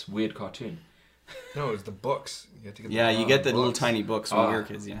 That's a weird cartoon. No, it was the books. You had to get Yeah, you get the little books. tiny books when we were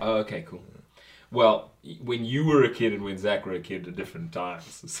kids. Yeah. Oh, okay, cool. Well, when you were a kid and when Zach were a kid at different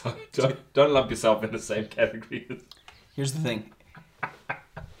times, so don't lump yourself in the same category. Here's the thing.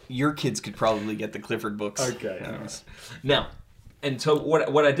 Your kids could probably get the Clifford books. Okay. Anyways. Now, and so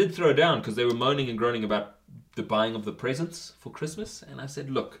what I did throw down, because they were moaning and groaning about the buying of the presents for Christmas, and I said,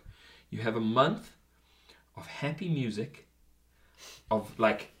 look, you have a month of happy music, of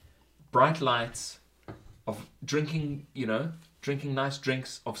like bright lights, of drinking nice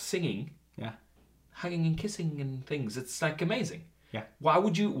drinks, of singing, Yeah. hugging and kissing and things. It's like amazing. Yeah. Why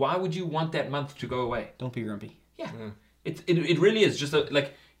would you want that month to go away? Don't be grumpy. Yeah. It really is just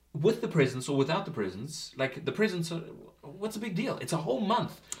like with the presents or without the presents, like the presents are, what's the big deal? It's a whole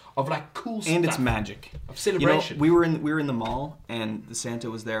month of like cool stuff. And it's magic. Of celebration. You know, we were in the mall and the Santa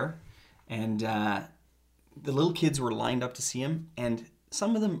was there, and the little kids were lined up to see him, and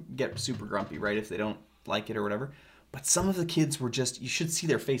some of them get super grumpy, right, if they don't like it or whatever. But some of the kids were just, you should see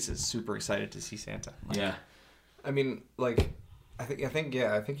their faces, super excited to see Santa. Like, Yeah. I mean, like, I think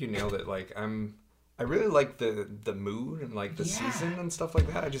you nailed it. Like, I really like the mood and like the season and stuff like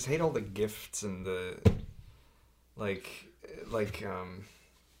that. I just hate all the gifts and the like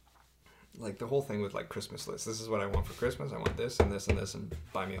the whole thing with like Christmas lists. This is what I want for Christmas. I want this and this and this, and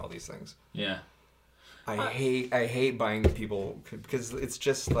buy me all these things. Yeah. I hate buying people because it's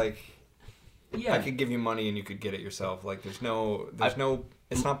just like, Yeah. I could give you money and you could get it yourself. Like there's no,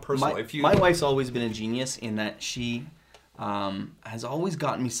 it's not personal. My wife's always been a genius in that she has always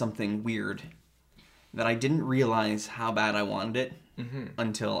gotten me something weird that I didn't realize how bad I wanted it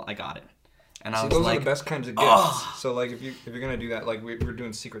until I got it. And I was those like, are the best kinds of gifts. So like if you're gonna do that, like we're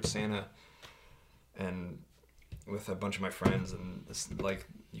doing Secret Santa, and with a bunch of my friends, and this, like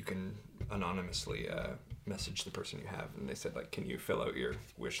you can anonymously message the person you have, and they said like, can you fill out your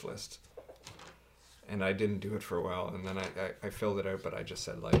wish list? And I didn't do it for a while, and then I filled it out, but I just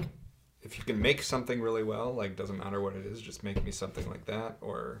said like, if you can make something really well, like doesn't matter what it is, just make me something like that,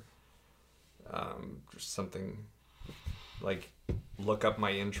 or just something like look up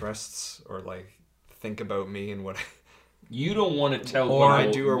my interests, or like think about me and what You don't want to tell what I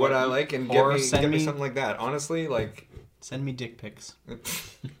people do or what I like, and or get send me me- something like that. Honestly, like send me dick pics.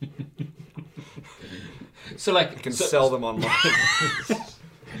 So like I can so, sell them online.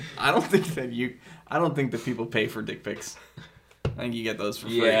 I don't think that people pay for dick pics. I think you get those for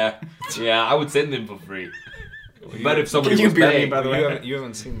free. Yeah. Yeah, I would send them for free. But if somebody Can you was beer me, paying, by the way? You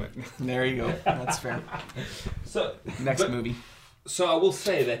haven't seen my. There you go. That's fair. so Next but- movie. So I will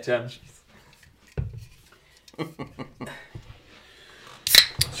say that.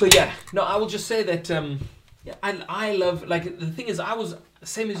 So yeah, no, I will just say that. Yeah, I love, like, the thing is, I was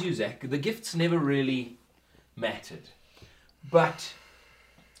same as you, Zach. The gifts never really mattered, but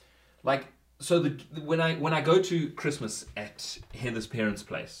like, so when I go to Christmas at Heather's parents'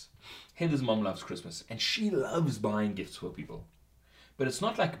 place, Heather's mom loves Christmas, and she loves buying gifts for people. But it's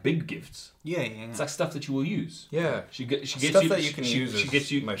not like big gifts. Yeah. It's like stuff that you will use. Yeah. She gets Stuff you that you can use She is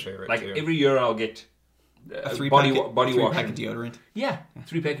gets you my favorite, Like too. every year, I'll get A three body pack wash of deodorant. Yeah,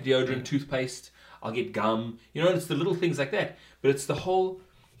 3-pack of deodorant, toothpaste. I'll get gum. You know, it's the little things like that. But it's the whole,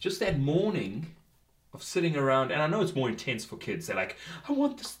 just that morning of sitting around. And I know it's more intense for kids. They're like, I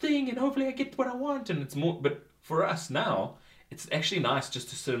want this thing, and hopefully I get what I want. And it's more. But for us now, it's actually nice just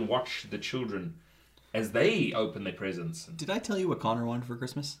to sit and watch the children as they open their presents. Did I tell you what Connor wanted for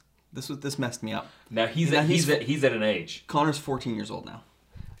Christmas? This messed me up. Now he's Now at an age. Connor's 14 years old now.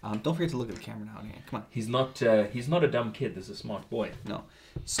 Don't forget to look at the camera now. Okay, come on. He's not a dumb kid. This is a smart boy. No.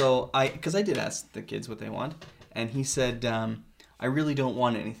 So because I did ask the kids what they want, and he said, I really don't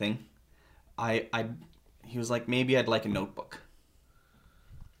want anything. He was like, maybe I'd like a notebook.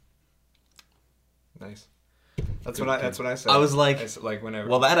 Nice. That's what I said. I was like, like whenever.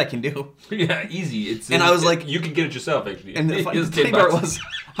 well, that I can do. Yeah, easy. And I was like, you can get it yourself actually. And the Here's funny 10 part bucks. was,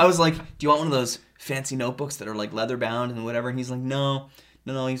 I was like, do you want one of those fancy notebooks that are like leather bound and whatever? And he's like, no.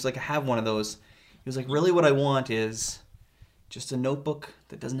 He's like, I have one of those. He was like, really what I want is just a notebook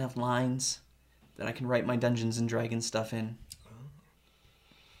that doesn't have lines that I can write my Dungeons and Dragons stuff in.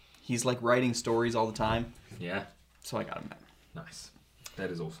 He's like writing stories all the time. Yeah. So I got him that. Nice.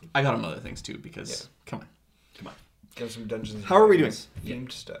 That is awesome. I got him other things too because, come on. Get some Dungeons. How are we doing?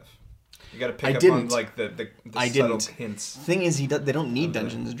 Themed stuff. You got to pick I up didn't. on like the I subtle didn't. hints. Thing is, they don't need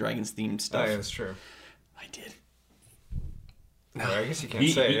Dungeons and Dragons themed Oh, stuff. yeah, that's true. I did. Well, I guess you can't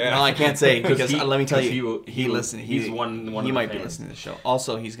say. Yeah. No, I can't say because he- let me tell 'cause you, he will- listen. he's one He of might the be fans. listening to the show.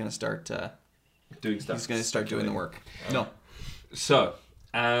 Also, he's gonna start. Doing stuff. He's gonna start doing the work. No, So,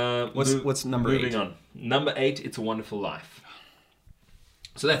 what's number moving 8? on. Number 8, It's a Wonderful Life.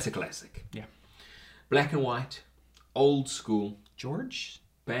 So that's a classic. Yeah. Black and white, old school. George.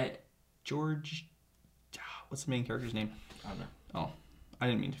 What's the main character's name? I don't know. Oh, I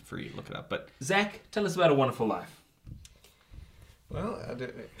didn't mean for you to look it up, but Zach, tell us about A Wonderful Life. Well, have you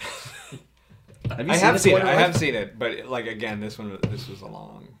I have this seen one it. in I life? have seen it, but like again, this was a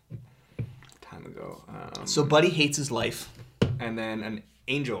long time ago. So Buddy hates his life. and then an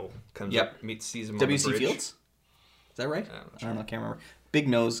angel comes Yep. up, sees him on W.C. the bridge. Fields. Is that right? I'm not I don't know. Can't remember. Big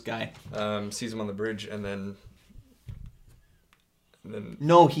nose guy. Sees him on the bridge, and then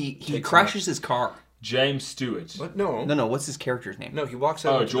No, he Takes crashes his car. James Stewart. what? No, No, what's his character's name? no. He walks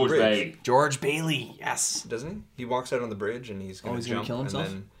out Oh, onto the George bridge, Bailey. George Bailey. Yes. doesn't he? He walks out on the bridge, and he's gonna he's gonna jump, kill himself?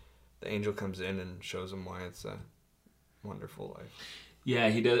 and then the angel comes in and shows him why it's a wonderful life Yeah,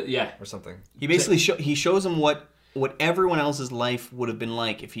 he does. Yeah. or something. He basically he shows him what everyone else's life would have been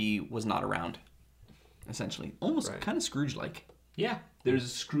like if he was not around. Essentially, almost Right. kind of Scrooge-like. Yeah, there's a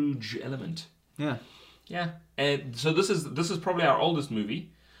Scrooge element. Yeah. Yeah, and so this is probably our oldest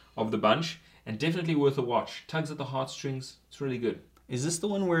movie of the bunch, and definitely worth a watch. Tugs at the heartstrings. It's really good. Is this the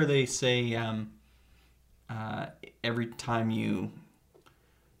one where they say every time you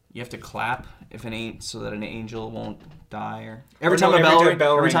have to clap if it ain't so that an angel won't die, or every time a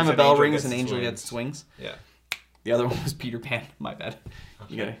bell rings, an angel gets its wings? Yeah. The other one was Peter Pan. My bad.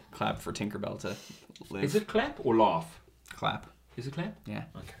 You gotta clap for Tinkerbell to live. Is it clap or laugh? Clap? Is it clap? Yeah.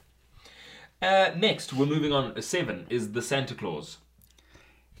 Okay. Next, we're moving on. 7 is The Santa Claus.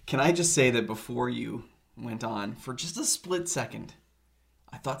 Can I just say that before you went on, for just a split second,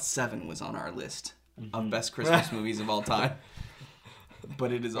 I thought 7 was on our list of best Christmas movies of all time.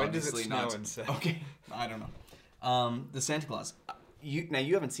 But it is When does it obviously snow not. in 7? Okay, I don't know. The Santa Claus. You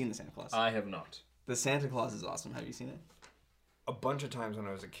haven't seen The Santa Claus. I have not. The Santa Claus is awesome. Have you seen it? A bunch of times when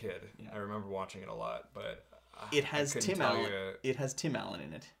I was a kid, Yeah. I remember watching it a lot, but It has I couldn't Tim tell Allen. you- It has Tim Allen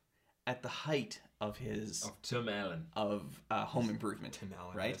in it, at the height of his Of Tim Allen. Home Improvement. Tim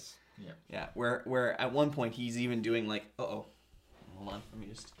Allen, right? yes. Yeah. Yeah, where at one point he's even doing like, hold on, let me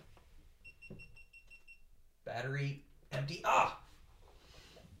just battery empty. Plug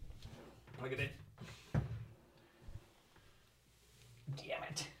it in. Damn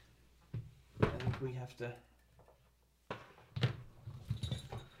it! I think we have to.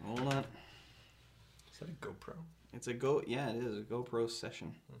 Hold on. Is that a GoPro? It's a Yeah, it is a GoPro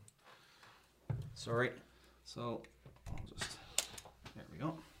session. Sorry. So I'll just. There we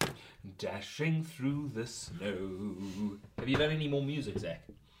go. Dashing through the snow. Have you done any more music, Zach?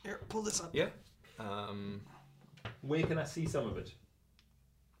 Here, pull this up. Yeah. Where can I see some of it?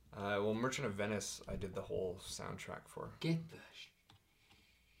 Well, Merchant of Venice, I did the whole soundtrack for. Get the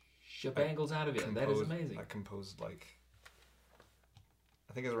shebangles out of here. That is amazing. I composed I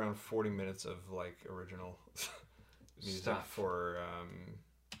think it's around 40 minutes of original music Stuff. for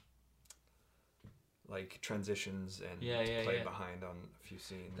transitions and to play behind on a few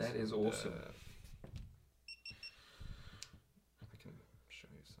scenes. That is and, awesome. I can show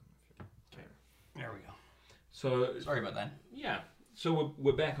you some if you Okay. There we go. So Sorry about that. yeah, so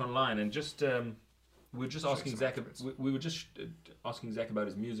we're back online, and just we were just Show asking some Zach. afterwards. We were just asking Zach about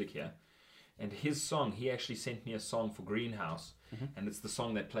his music here, and his song. He actually sent me a song for Greenhouse, and it's the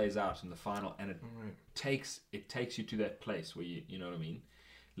song that plays out in the final, and it Right. takes you to that place where you know what I mean.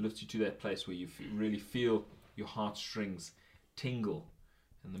 It lifts you to that place where you really feel your heartstrings tingle,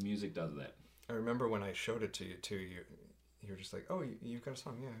 and the music does that. I remember when I showed it to you too. You were just like, "Oh, you've got a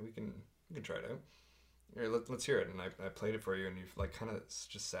song? Yeah, we can try it out. Here, let's hear it." And I played it for you, and you kind of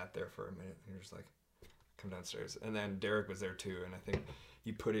just sat there for a minute, and you're just like, "Come downstairs." And then Derek was there too, and I think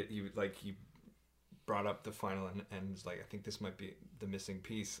you brought up the final and was like, "I think this might be the missing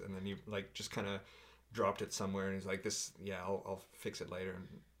piece," and then you just kind of dropped it somewhere, and he's like, "This, yeah, I'll fix it later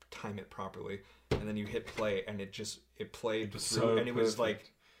and time it properly." And then you hit play, and it played through, so and it was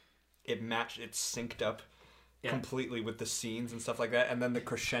perfect. it matched, it synced up Yeah. completely with the scenes and stuff like that. And then the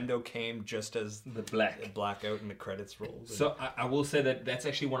crescendo came just as The black. it blackout and the credits rolled. So I will say that that's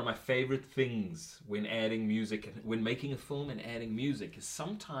actually one of my favorite things when adding music, when making a film and adding music, is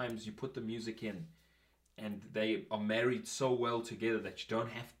sometimes you put the music in and they are married so well together that you don't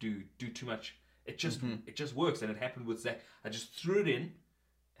have to do too much. It just works, and it happened with Zach. I just threw it in,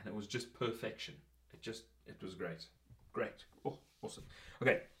 and it was just perfection. It was great. Oh, awesome.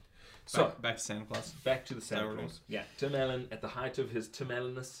 Okay, so Back to Santa Claus. back to the Santa That Claus. Yeah, Tim Allen at the height of his Tim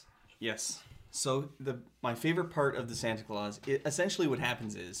Allenness. Yes. So my favorite part of the Santa Claus, essentially what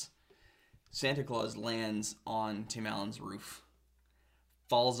happens is Santa Claus lands on Tim Allen's roof,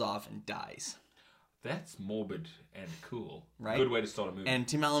 falls off, and dies. That's morbid and cool. Right? Good way to start a movie. And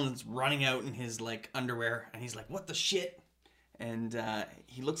Tim Allen's running out in his underwear, and he's like, "What the shit?" And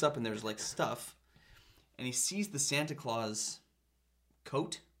he looks up, and there's stuff, and he sees the Santa Claus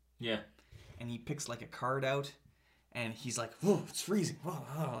coat, yeah. and he picks a card out, and he's like, "Whoa, it's freezing!"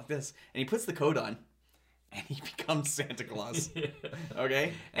 Whoa, like this, and he puts the coat on, and he becomes Santa Claus.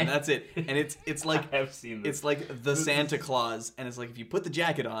 Okay, and that's it. And it's like I have seen this. it's like the Santa Claus, and it's like if you put the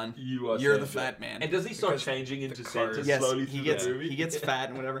jacket on, You're the Santa. fat man. And does he start Because changing into the Santa cars- Yes, slowly he through gets the movie? he gets fat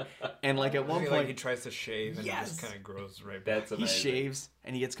and whatever. And at one he point tries to shave and Yes. it just kind of grows right back. That's he amazing. shaves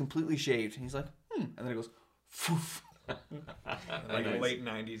and he gets completely shaved, and he's like, and then it goes, "Foof." Late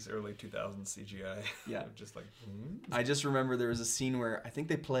 90s, early 2000s CGI. Yeah. Just I just remember there was a scene where I think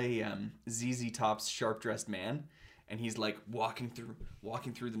they play ZZ Top's Sharp Dressed Man, and he's walking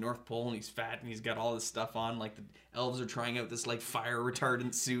through the North Pole, and he's fat, and he's got all this stuff on. The elves are trying out this fire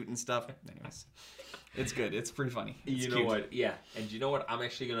retardant suit and stuff. Anyways, it's good. It's pretty funny. It's You know cute. what? Yeah. And you know what? I'm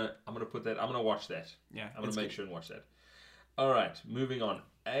gonna put that. I'm gonna watch that. Yeah, I'm gonna it's make good. sure and watch that. All right. Moving on.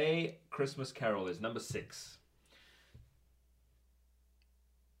 A Christmas Carol is number 6.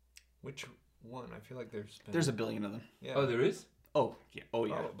 which one? I feel like There's a billion of them. yeah, Oh, there is. Oh yeah. Oh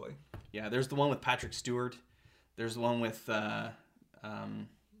yeah. probably. Yeah. There's the one with Patrick Stewart. There's the one with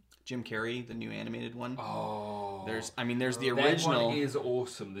Jim Carrey, the new animated one. Oh. There's the That original. one is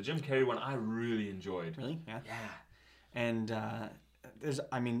awesome. The Jim Carrey one I really enjoyed. Really? Yeah. Yeah. And there's,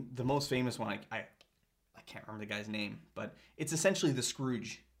 the most famous one. I can't remember the guy's name, but it's essentially the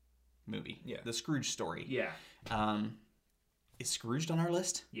Scrooge movie. Yeah. The Scrooge story. Yeah. Is Scrooged on our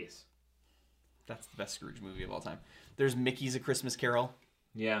list? Yes. That's the best Scrooge movie of all time. There's Mickey's A Christmas Carol,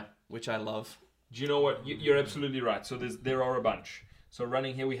 Yeah. which I love. Do you know what? You're absolutely right. So there are a bunch. So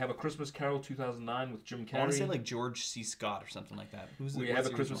running here, we have A Christmas Carol 2009 with Jim Carrey. I want to say George C. Scott or something like that. We have A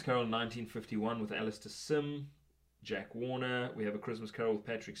Christmas Carol 1951 with Alistair Sim, Jack Warner. We have A Christmas Carol with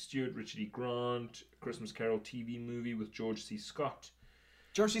Patrick Stewart, Richard E. Grant. A Christmas Carol TV movie with George C. Scott.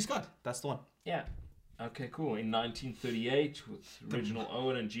 George C. Scott. That's the one. Yeah. Okay, cool. In 1938 with Reginald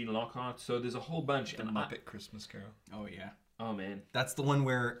Owen and Gene Lockhart. So there's a whole bunch. The And Muppet Christmas Carol. Oh yeah. oh man. That's the one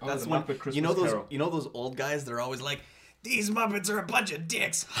where that's the one. Muppet Christmas You know those. Carol. You know those old guys. They're always like, "These Muppets are a bunch of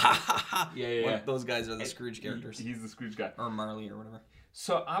dicks." Ha ha ha. Yeah. Those guys are the Scrooge characters, He's the Scrooge guy. or Marley or whatever.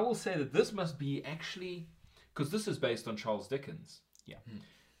 So I will say that this must be actually, because this is based on Charles Dickens. Yeah.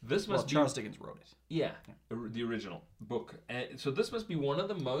 This Well, must be Charles Dickens wrote it. Yeah, the original book. So this must be one of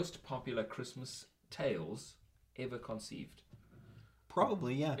the most popular Christmas tales ever conceived.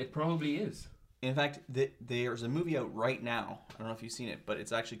 Probably, yeah. It probably is. In fact, there's a movie out right now. I don't know if you've seen it, but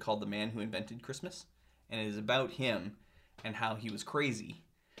it's actually called The Man Who Invented Christmas, and it is about him and how he was crazy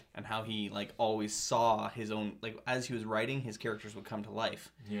and how he like always saw his own, like as he was writing, his characters would come to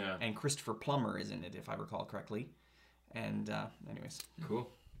life. Yeah. And Christopher Plummer is in it, if I recall correctly. And anyways, Cool.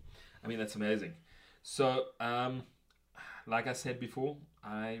 I mean, that's amazing. So, like I said before,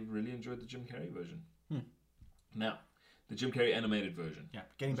 I really enjoyed the Jim Carrey version. Now, the Jim Carrey animated version. yeah,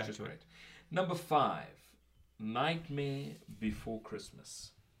 getting was back just to it. great. Number 5, Nightmare Before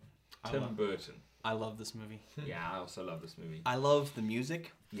Christmas. Tim Burton. I love this movie. Yeah, I also love this movie. I love the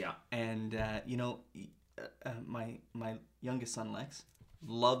music. Yeah. And my youngest son Lex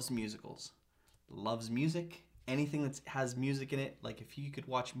loves musicals, loves music. Anything that has music in it, like if he could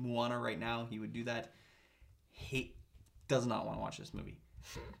watch Moana right now, he would do that. He does not want to watch this movie.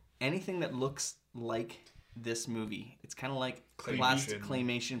 Anything that looks like this movie, it's kind of like plastic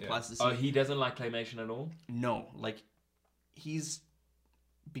claymation, Yeah. plasticine. Oh, he doesn't like claymation at all? No, like he's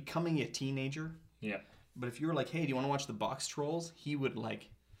becoming a teenager. Yeah. But if you were like, hey, do you want to watch the Box Trolls? He would like,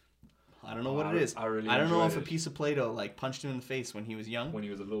 I don't know what it is. I really don't know if enjoyed a it. piece of Play-Doh like punched him in the face when he was young. When he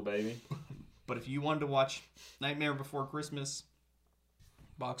was a little baby. But if you wanted to watch Nightmare Before Christmas,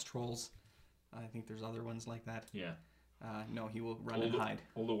 Box Trolls, I think there's other ones like that. Yeah. No, he will run and hide.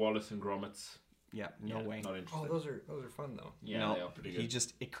 All the Wallace and Gromits. Yeah, no Yeah, way. Not Oh, interested. those are fun though. Yeah, no, they are pretty good.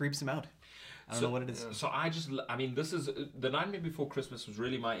 it creeps him out. I don't know what it is. So I mean, this is the Nightmare Before Christmas was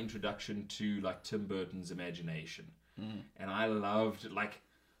really my introduction to like Tim Burton's imagination, and I loved like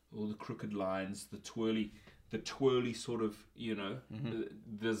all the crooked lines, the twirly sort of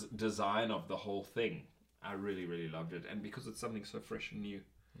the design of the whole thing. I really really loved it, and because it's something so fresh and new.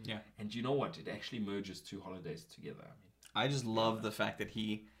 Yeah. And you know what? It actually merges two holidays together. I mean, I just love the fact that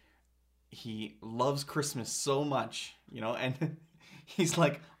he loves Christmas so much, and he's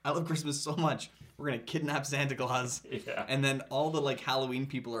like, I love Christmas so much. We're going to kidnap Santa Claus. Yeah. And then all the like Halloween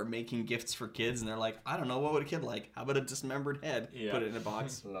people are making gifts for kids and they're like, I don't know, what would a kid like? How about a dismembered head? Yeah. Put it in a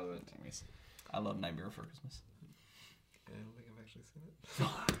box. love it. Anyways, I love Nightmare Before Christmas. I don't think I've actually seen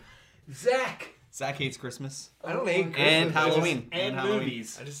it. Zach Zach hates Christmas. I don't hate Christmas. And I just- Halloween. and Halloween.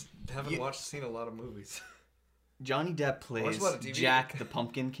 movies. I just haven't seen a lot of movies. Johnny Depp plays a lot of TV. Jack the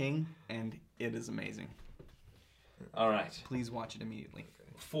Pumpkin King, and it is amazing. All right. Please watch it immediately.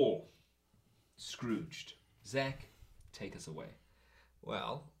 4, Scrooged. Zach, take us away.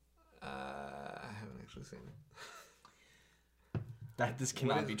 Well, I haven't actually seen it. This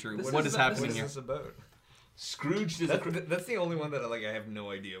cannot be true. What What is happening What here? is this about? Scrooged is That's the only one that I have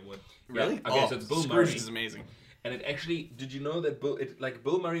no idea what. Really? Yeah, okay, so it's Bill Scrooge Murray. is amazing. And it actually, did you know that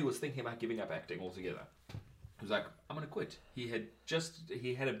Bill Murray was thinking about giving up acting altogether? He was like, I'm gonna quit. He had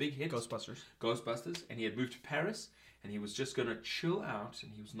a big hit, Ghostbusters, and he had moved to Paris, and he was just gonna chill out,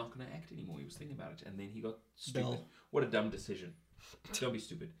 and he was not gonna act anymore. He was thinking about it, and then he got stupid. Bill. What a dumb decision! Don't be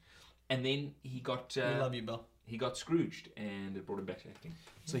stupid. And then he got. We love you, Bill. He got Scrooged, and it brought him back to acting.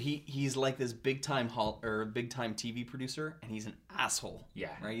 So he's like this big time TV producer, and he's an asshole. Yeah.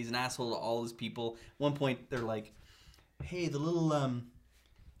 Right. He's an asshole to all his people. At one point, they're like, "Hey, the little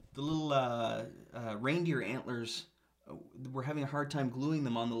reindeer antlers, we're having a hard time gluing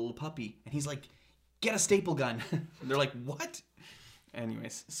them on the little puppy," and he's like, "Get a staple gun." And they're like, "What?"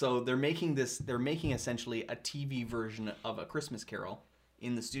 Anyways, so they're making essentially a TV version of A Christmas Carol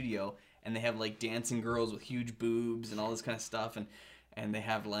in the studio, and they have like dancing girls with huge boobs and all this kind of stuff, and they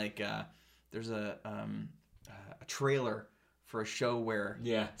have like there's a trailer for a show where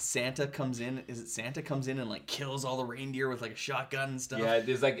Santa comes in. Is it Santa comes in and like kills all the reindeer with like a shotgun and stuff? Yeah,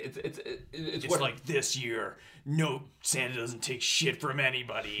 there's like it's what, like this year, no, Santa doesn't take shit from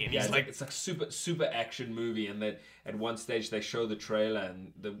anybody, and yeah, he's like, it's like super action movie, and that at one stage they show the trailer,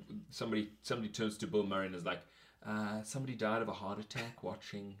 and somebody turns to Bill Murray and is like, somebody died of a heart attack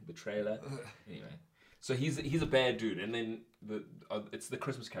watching the trailer. Anyway, so he's a bad dude, and then it's the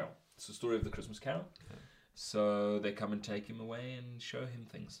Christmas Carol. It's the story of the Christmas Carol. So they come and take him away and show him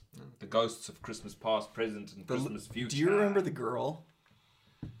things. The ghosts of Christmas past, present, and Christmas future. Do you remember the girl?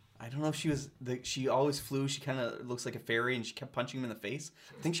 I don't know if she was she always flew. She kind of looks like a fairy, and she kept punching him in the face.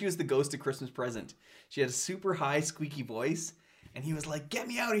 I think she was the ghost of Christmas Present. She had a super high, squeaky voice, and he was like, "Get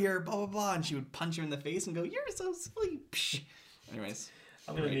me out of here!" Blah blah blah, and she would punch him in the face and go, "You're so silly." Psh. Anyways,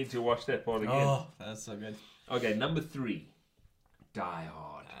 I'm gonna need to watch that part again. oh, that's so good. Okay, number 3, Die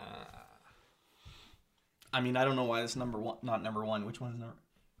Hard. I mean, I don't know why it's number one, not number one. Which one's number?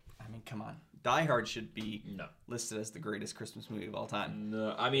 I mean, come on. Die Hard should be listed as the greatest Christmas movie of all time.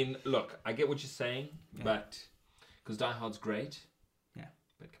 No, I mean, look, I get what you're saying, but because Die Hard's great. Yeah,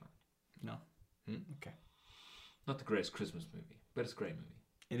 But come on, no. Okay. not the greatest Christmas movie, but it's a great movie.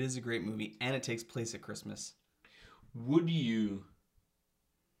 It is a great movie, and it takes place at Christmas. Would you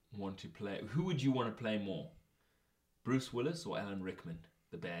want to play? Who would you want to play more, Bruce Willis or Alan Rickman?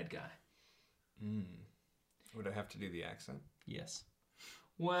 the bad guy. Would I have to do the accent? Yes.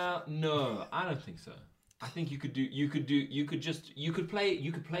 Well, no, I don't think so. I think you could play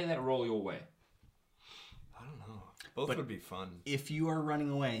that role your way. I don't know. Both But- would be fun. If you are running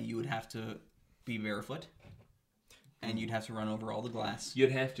away, you would have to be barefoot, and you'd have to run over all the glass.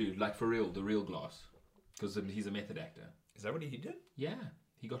 You'd have to, like for real, the real glass, because he's a method actor. Is that what he did? Yeah,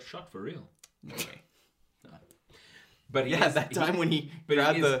 he got shot for real. No way. But he Yeah, is- that time when he but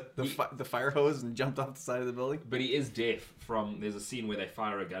he grabbed is- the fire hose and jumped off the side of the building. But he is deaf. There's a scene where they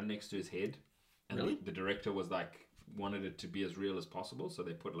fire a gun next to his head, and Really? the director was like wanted it to be as real as possible, so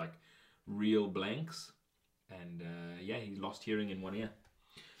they put like real blanks, and he lost hearing in one ear,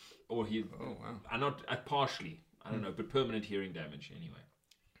 or he. Oh wow. Not partially. I don't know, but permanent hearing damage anyway.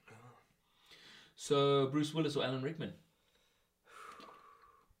 So Bruce Willis or Alan Rickman?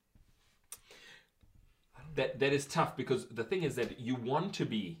 That is tough because the thing is that you want to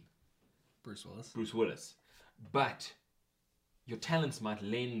be Bruce Willis. Bruce Willis, but your talents might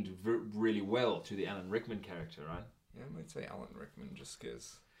lend really well to the Alan Rickman character, right? Yeah, I might say Alan Rickman just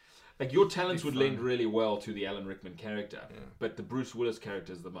because. Like your talents Be would fun. lend really well to the Alan Rickman character, Yeah. but the Bruce Willis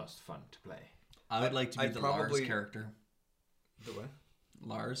character is the most fun to play. I would like to be I'd the probably- Lars character. The what?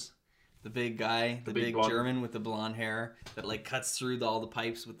 Lars, the big guy, the big big blonde- German with the blonde hair that like cuts through all the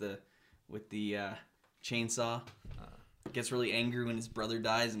pipes with the chainsaw. Gets really angry when his brother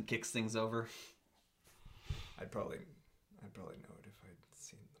dies and kicks things over. I'd probably know it if I'd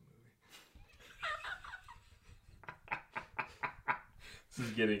seen the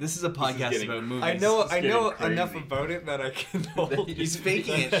movie. This is a podcast getting- about movies. I know getting enough crazy. about it that I can hold. He's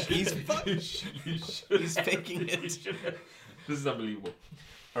faking it. He's He's faking it. This is unbelievable.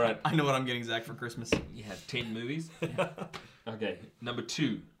 All right, I know what I'm getting Zach for Christmas. you have 10 movies. Okay, number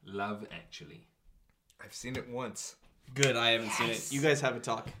 2, Love Actually. I've seen it once. Good, I haven't seen it. You guys have a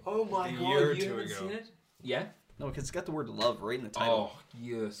talk. Oh my A god, year or you two haven't ago. seen it? Yeah. No, because it's got the word love right in the title. Oh,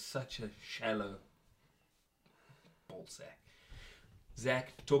 you're such a shallow ballsack.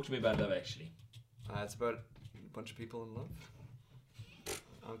 Zach, talk to me about Love Actually. It's about a bunch of people in love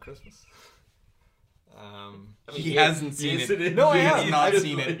on Christmas. He hasn't seen yes, it. is. No, I He has have. not I've-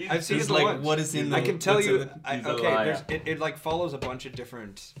 seen it. I've seen He's it like, once. what is in the? I can tell what's in you. the- He's a Okay, liar. it like follows a bunch of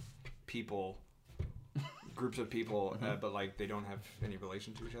different people, groups of people, but like they don't have any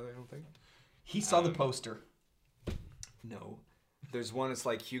relation to each other. I don't think. He saw the poster. No. There's one. It's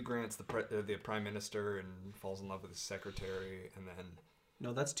like Hugh Grant's the prime minister and falls in love with his secretary, and then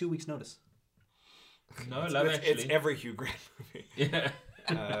No, that's 2 weeks' notice. No, Love it's Actually. every Hugh Grant movie. Yeah.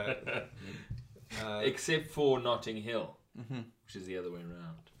 Uh, Except for Notting Hill, which is the other way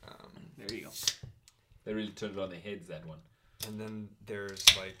around. There you go. They really turned it on their heads, that one. and then there's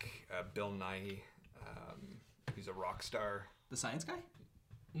like Bill Nighy. He's a rock star. The science guy?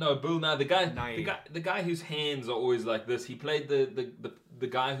 No, Bill Nye, the guy, Nye. the guy whose hands are always like this. He played the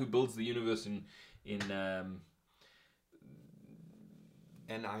guy who builds the universe in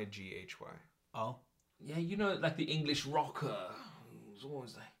Nighy. Oh. yeah, you know, like the English rocker. Who's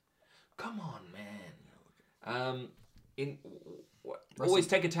always like, come on, man. Always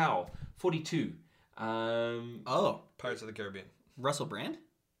take a towel. 42. Oh. Pirates of the Caribbean. Russell Brand?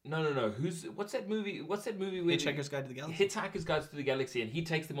 No. What's that movie? What's that movie with Hitchhiker's Guide to the Galaxy? Hitchhiker's Guide to the Galaxy, and he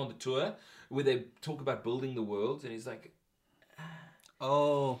takes them on the tour where they talk about building the world, and he's like,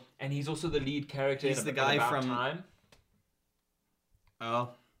 Oh. and he's also the lead character. He's in the guy About from- Time. Oh.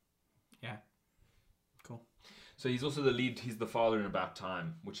 Yeah. Cool. So he's also the lead. He's the father in About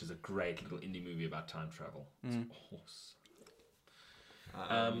Time, which is a great little indie movie about time travel. It's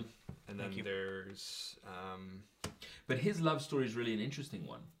awesome. And then there's But his love story is really an interesting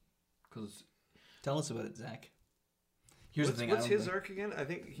one, because Tell us about it, Zach. Here's the thing. What's I don't his think- arc again? I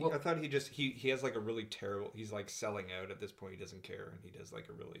think Well- I thought he has like a really terrible. He's like selling out at this point. He doesn't care, and he does like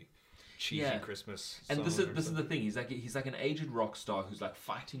a really cheesy Christmas. And this song or is the something. thing. He's like an aged rock star who's like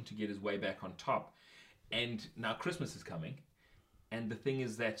fighting to get his way back on top. And now Christmas is coming, and the thing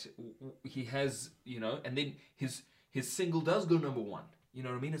is that he has, and then his single does go number one. You know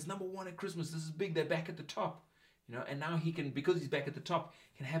what I mean? It's number one at Christmas. This is big. They're back at the top. And now he can, because he's back at the top,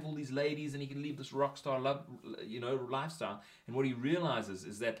 can have all these ladies, and he can leave this rock star lifestyle. And what he realizes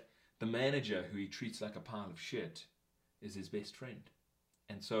is that the manager, who he treats like a pile of shit, is his best friend.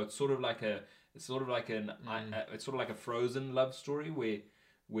 And so it's sort of like a Frozen love story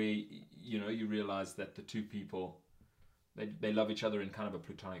where you realize that the two people they love each other in kind of a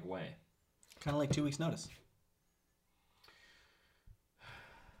platonic way. Kind of like 2 weeks' notice.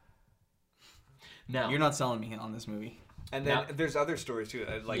 Now You're not selling me on this movie. And then Now- there's other stories too.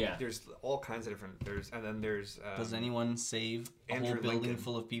 Yeah. There's all kinds of different. There's. Does anyone save a Andrew whole building Lincoln.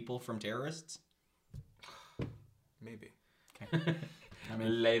 full of people from terrorists? Maybe. Okay. I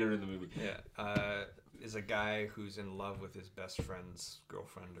mean, Later in the movie. Yeah. Is a guy who's in love with his best friend's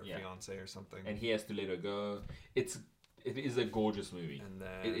girlfriend or Yeah. fiance or something. And he has to let her go. It is a gorgeous movie. And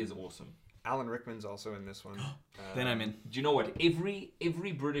then- it is awesome. Alan Rickman's also in this one. then I'm in. Do you know what? Every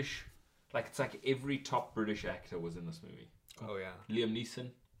British, it's like every top British actor was in this movie. Oh yeah. Liam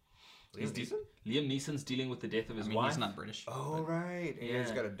Neeson. Liam Neeson? Liam Neeson's dealing with the death of his I mean, wife. he's not British. Oh right. And Yeah.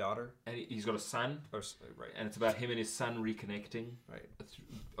 he's got a daughter. And he's got a son. Right. And it's about him and his son reconnecting Right.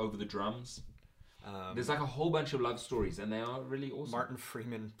 over the drums. Um, There's like a whole bunch of love stories, and they are really awesome. Martin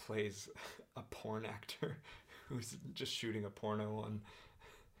Freeman plays a porn actor who's just shooting a porno on.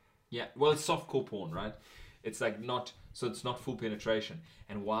 Yeah, well, it's softcore porn, right? It's like it's not full penetration.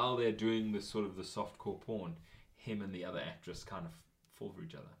 And while they're doing this sort of the softcore porn, him and the other actress kind of fall for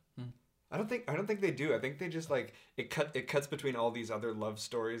each other. I don't think they do. I think they just like it cuts between all these other love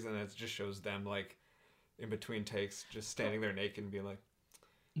stories, and it just shows them like in between takes, just standing there naked and being like,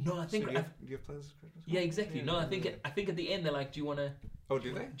 No, I so think do you have plans for Christmas? yeah, exactly. No, I think at the end they're like, "Do you want to? Oh,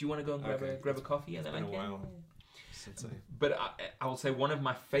 do they? Do you want to go and Okay. grab a coffee?" And It's they're been like, a "Yeah." while since I. But I will say one of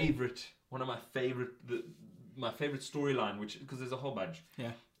my favorite storyline, which because there's a whole bunch,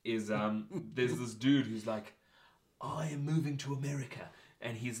 Yeah. is there's this dude who's like, I am moving to America,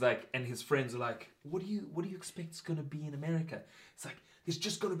 and he's like, and his friends are like, what do you expect is gonna be in America? It's like, there's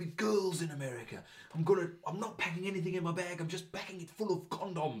just gonna be girls in America. I'm not packing anything in my bag. I'm just packing it full of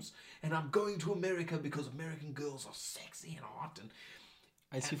condoms, and I'm going to America because American girls are sexy and hot and.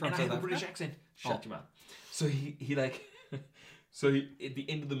 I see And from I South have a Africa. British accent. Shut your mouth. So he like, so he, at the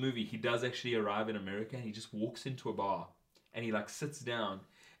end of the movie, he does actually arrive in America, and he just walks into a bar, and he like sits down,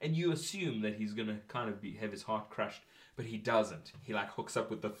 and you assume that he's gonna kind of have his heart crushed, but he doesn't. He like hooks up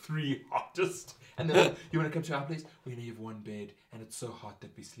with the 3 hottest, and they're like, "You want to come to our place? We only have one bed, and it's so hot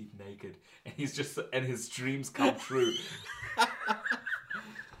that we sleep naked." And he's just, and his dreams come true.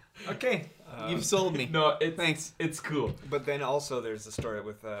 Okay, you've sold me. No, Thanks. It's cool. But then also there's the story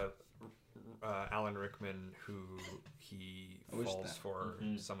with Alan Rickman, who he wish falls that. for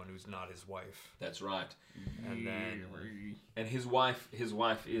someone who's not his wife, That's right. and then And his wife is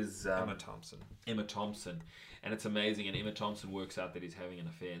Emma Thompson. Emma Thompson, and it's amazing. And Emma Thompson works out that he's having an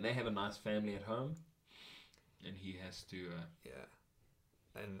affair, and they have a nice family at home, and he has to. Yeah,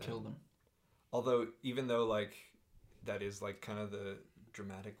 and Kill them. Although, even though like that is like kind of the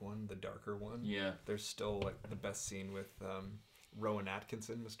dramatic one, the darker one. Yeah. There's still like the best scene with Rowan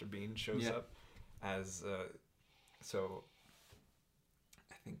Atkinson, Mr. Bean, shows Yeah. up as so.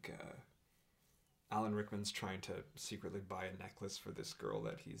 I think Alan Rickman's trying to secretly buy a necklace for this girl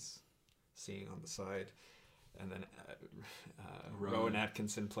that he's seeing on the side. And then Rowan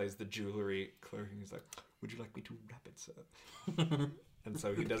Atkinson plays the jewelry clerk, and he's like, "Would you like me to wrap it, sir?" And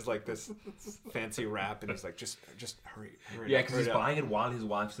so he does like this fancy wrap, and he's like, "Just hurry, hurry!" Yeah, up, because hurry he's up." buying it while his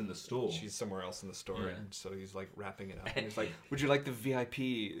wife's in the store. She's somewhere else in the store, Yeah. and so he's like wrapping it up. And he's like, "Would you like the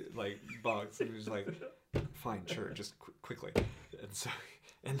VIP like box?" And he's like, "Fine, sure, just quickly." And so,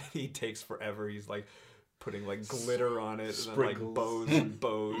 and then he takes forever. He's like putting like glitter on it, and then like Sprinkles. bows and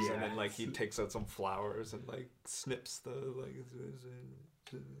bows, Yeah. and then like he takes out some flowers and like snips the like.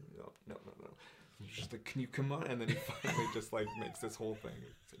 No. He's just like, "Can you come on?" And then he finally just like makes this whole thing.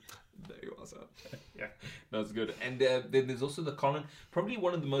 There he was up. Yeah, that's good. And then there's also the Colin. Probably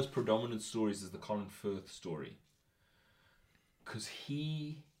one of the most predominant stories is the Colin Firth story, because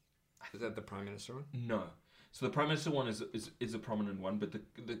he. Is that the Prime Minister one? No. So the Prime Minister one is a prominent one, but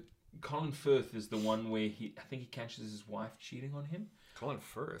the Colin Firth is the one where I think he catches his wife cheating on him. Colin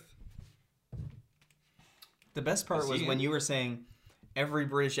Firth. The best part Is was he when in- you were saying every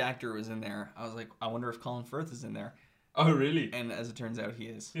British actor was in there. I was like, I wonder if Colin Firth is in there. Oh, really? And as it turns out, he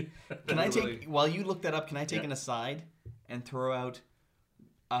is. Can I take, while you look that up, can I take an aside and throw out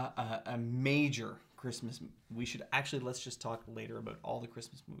a major Christmas? We should actually, let's just talk later about all the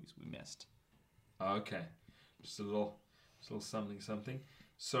Christmas movies we missed. Okay. Just a little something.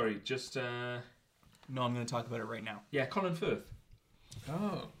 Sorry, just No, I'm going to talk about it right now. yeah, Colin Firth.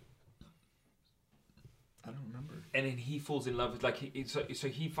 Oh. I don't remember. And then he falls in love with so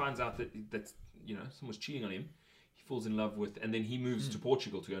he finds out that someone's cheating on him. He falls in love with, and then he moves to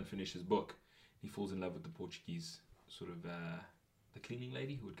Portugal to go and finish his book. He falls in love with the Portuguese sort of the cleaning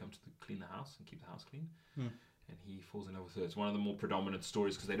lady who would come to clean the house and keep the house clean. And he falls in love with her. It's one of the more predominant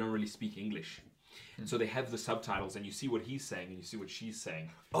stories because they don't really speak English. And so they have the subtitles, and you see what he's saying, and you see what she's saying.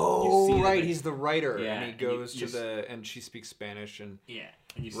 You Oh, see that right. they- He's the writer, Yeah, and he and goes you- to and she speaks Spanish, and Yeah,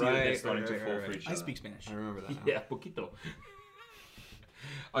 and you see that they're Right, starting right, to fall right, for right. each I other. speak Spanish. I remember that. Now. Yeah, poquito.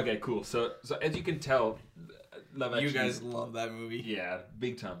 Okay, cool. So as you can tell, Love Actually. You guys love that movie. Yeah,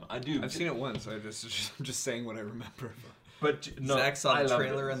 big time. I do. I've seen it once. I'm just saying what I remember. But no, Zach saw I the love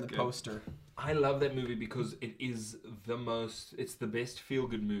trailer it. and the It's good. poster. I love that movie because it is it's the best feel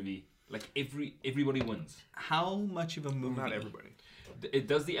good movie. Like everybody wins. How much of a movie? Not everybody. It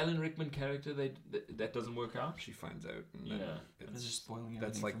does the Alan Rickman character that doesn't work out. She finds out. And Yeah. then That is just spoiling everything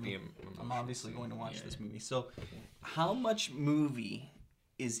That's like for the. me. I'm obviously going to watch Yeah. this movie. So, how much movie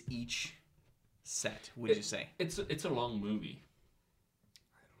is each set? Would you say? It's a long movie.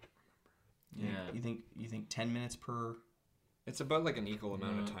 Yeah. You think 10 minutes per? It's about like an equal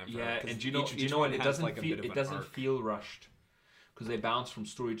amount of time. For Yeah, her, 'cause and you know each what? one It has, doesn't like, a bit of an doesn't arc. feel rushed because they bounce from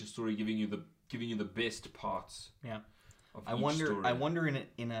story to story, giving you the best parts. Yeah. Of I each wonder. story. I wonder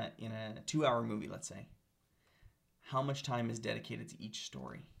in a 2-hour movie, let's say, how much time is dedicated to each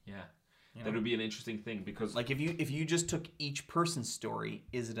story. Yeah, You know? that would be an interesting thing because Like if you just took each person's story,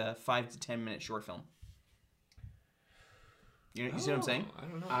 is it a 5 to 10 minute short film? You see what I'm saying? I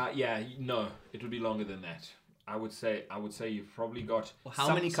don't know. no, it would be longer than that. I would say you've probably got Well,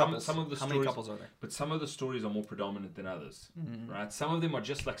 how many couples? Some of the how stories, many couples are there? But some of the stories are more predominant than others, right? Some of them are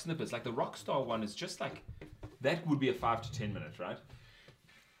just like snippets. Like the Rockstar one is just like that would be a 5 to 10 minutes, right?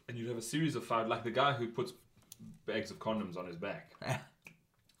 And you'd have a series of 5, like the guy who puts bags of condoms on his back.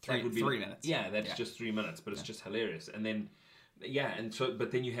 That would be 3 minutes. Yeah, that's just 3 minutes, but it's just hilarious. And then,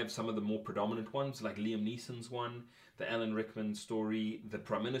 but then you have some of the more predominant ones, like Liam Neeson's one, the Alan Rickman story, the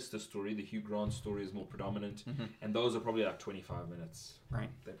Prime Minister story, the Hugh Grant story is more predominant, and those are probably like 25 minutes. Right.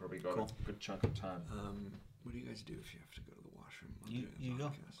 They probably got Cool. a good chunk of time. What do you guys do if you have to go to the washroom? while You- doing a you go.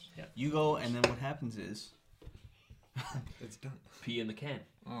 podcast? Yeah, You go, and then what happens is, It's done. pee in the can,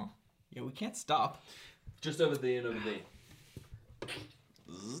 Oh. yeah, we can't stop. just over there and over there.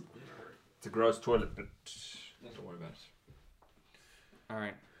 It's a gross toilet, but don't worry about it. All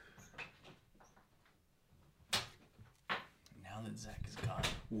right. Now that Zach is gone,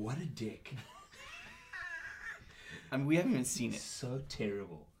 What a dick! I mean, we haven't even seen it. So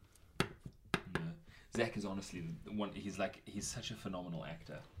terrible. No. Zach is honestly the one. He's such a phenomenal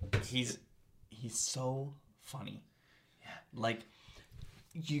actor. He's so funny. Yeah. Like,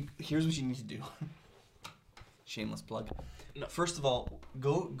 here's what you need to do. Shameless plug. No. First of all,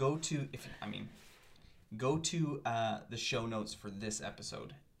 go to the show notes for this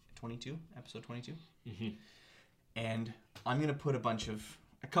episode, episode 22. Mm-hmm. And I'm gonna put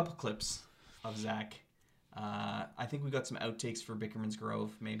a couple clips of Zach. I think we got some outtakes for Bickerman's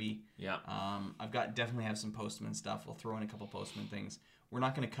Grove, maybe. Yeah. Definitely have some Postman stuff. We'll throw in a couple Postman things. We're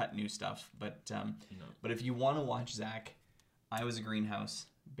not going to cut new stuff, but if you want to watch Zach, I Was a Greenhouse,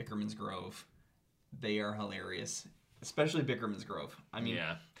 Bickerman's Grove, they are hilarious. Especially Bickerman's Grove. I mean,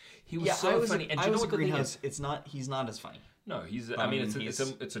 yeah, he was so funny. And do you know what the thing Greenhouse? is? He's not as funny. No, he's. But I mean, he's-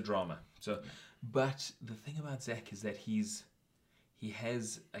 it's a drama. So, but the thing about Zach is that he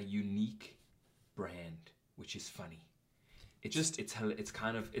has a unique brand, which is funny. It's a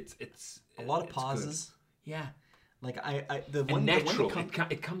lot of it's pauses. Good. Yeah, Like the and one natural.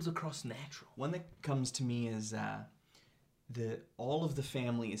 that It comes across natural. one that comes to me is all of the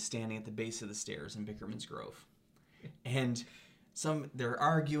family is standing at the base of the stairs in Bickerman's Grove, and they're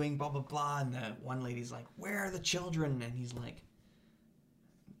arguing, blah blah blah, and the one lady's like, "Where are the children?" And he's like,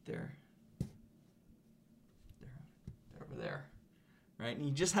 "They're over there," right? And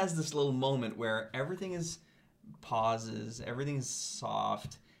he just has this little moment where everything is pauses, everything is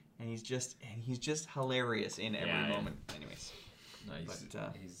soft, and he's just hilarious in every Yeah, yeah. moment. Anyways, No,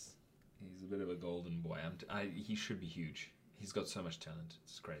 he's a bit of a golden boy. He should be huge. He's got so much talent.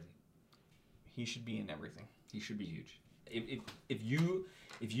 It's crazy. he should be in everything. He should be huge. If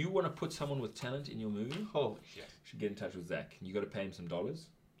you want to put someone with talent in your movie, Holy shit. you should get in touch with Zach. You got to pay him some dollars.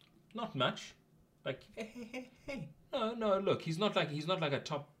 Not much. Like hey. No. Look, he's not like a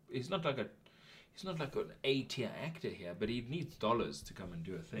top. He's not like an A-tier actor here. But he needs dollars to come and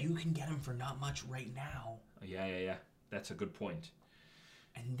do a thing. You can get him for not much right now. Yeah. That's a good point.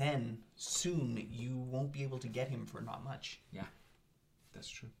 And then soon you won't be able to get him for not much. Yeah, that's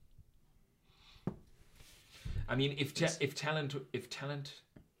true. I mean, if talent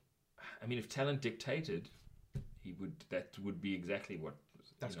dictated, that would be exactly what.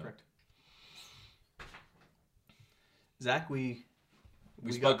 That's correct. Zach, we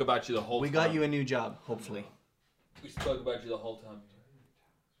spoke about you the whole time. we got you a new job, hopefully. We spoke about you the whole time.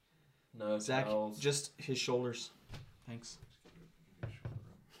 No, Zach, towels. just his shoulders. Thanks.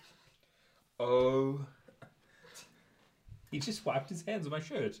 Oh. He just wiped his hands on my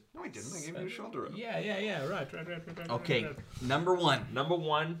shirt. No, I didn't. I gave you a shoulder rub. Yeah. Right. Okay, number one. Number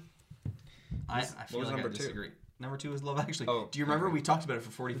one. I feel was like number I two? disagree. Number two is Love Actually. Oh, do you remember okay. we talked about it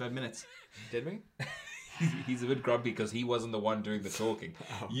for 45 minutes? Did we? He's a bit grumpy because he wasn't the one doing the talking.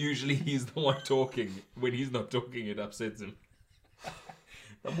 Usually he's the one talking. When he's not talking, it upsets him.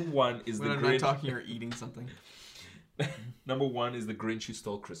 Number one is When the I'm Grinch. not talking or eating something. Number one is the Grinch Who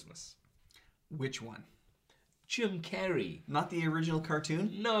Stole Christmas. Which one? Jim Carrey. Not the original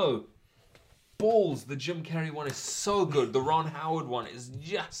cartoon? No. Balls. The Jim Carrey one is so good. The Ron Howard one is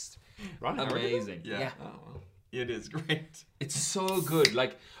just Ron Howard did it? amazing. Yeah. Oh, well. It is great. It's so good.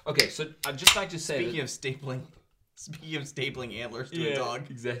 Like, okay, so I'd just like to say Speaking of stapling antlers to yeah, a dog.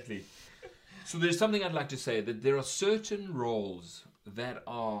 Exactly. So there's something I'd like to say, that there are certain roles that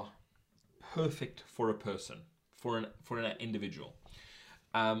are perfect for a person, for an individual.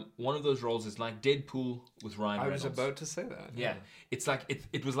 One of those roles is like Deadpool with Ryan I Reynolds. was about to say that. Yeah, it's like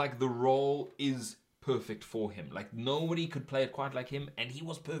it was like the role is perfect for him. Like nobody could play it quite like him, and he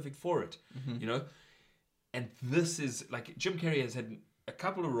was perfect for it. You know, and this is like Jim Carrey has had a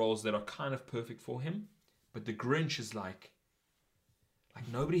couple of roles that are kind of perfect for him, but the Grinch is like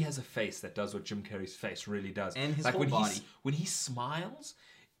nobody has a face that does what Jim Carrey's face really does. And his like whole body. when he smiles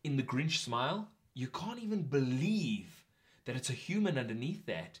in the Grinch smile, you can't even believe that it's a human underneath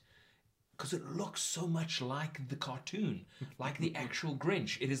that, because it looks so much like the cartoon, like the actual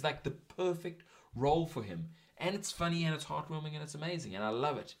Grinch. It is like the perfect role for him. And it's funny and it's heartwarming and it's amazing. And I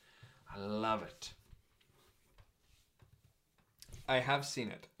love it. I love it. I have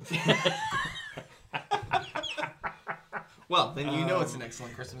seen it. Well, then you know it's an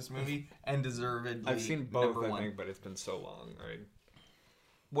excellent Christmas movie and deservedly I've seen both, number I one. think, but it's been so long, right?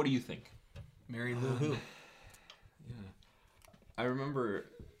 What do you think? Mary Lou Who. Yeah. I remember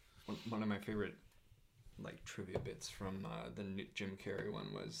one of my favorite like trivia bits from the Jim Carrey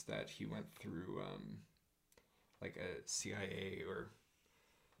one was that he went through like a CIA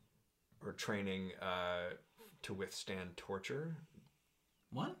or training to withstand torture,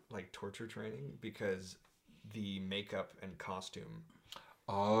 What? like torture training, because the makeup and costume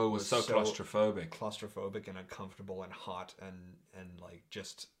Oh, it was so claustrophobic and uncomfortable and hot and like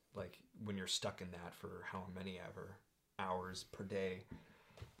just like when you're stuck in that for how many ever hours per day,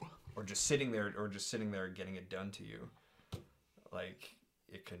 or just sitting there getting it done to you, like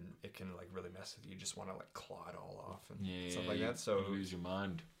it can like really mess with you. You just want to like claw it all off and stuff like that. So you lose your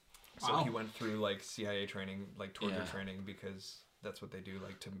mind. so Wow. he went through like CIA training, like torture Yeah. training, because that's what they do,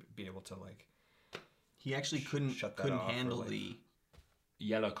 like to be able to like He actually couldn't Shut that off or, handle like- the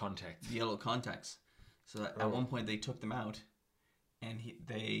Yellow contact. yellow contacts. So that Oh. at one point they took them out and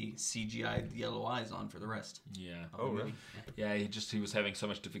they CGI'd the yellow eyes on for the rest. Yeah. of Oh, the really? movie. Yeah, he was having so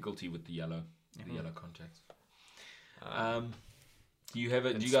much difficulty with the yellow contacts. Do you have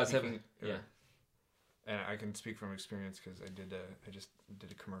it? and Do you guys have speaking- it? Yeah. And I can speak from experience because I just did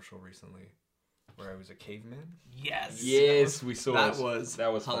a commercial recently where I was a caveman. Yes. Yes, we saw That it. was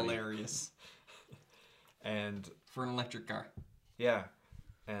That was funny. hilarious And for an electric car. yeah,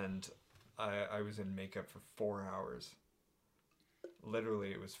 and I was in makeup for 4 hours.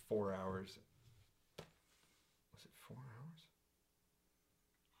 Literally, it was 4 hours. Was it 4 hours?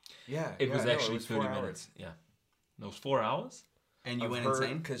 Yeah, It was no, actually 30 4 hours. minutes. Yeah. Those 4 hours? And you Of went her,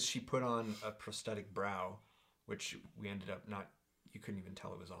 insane? because she put on a prosthetic brow, which we ended up not. You couldn't even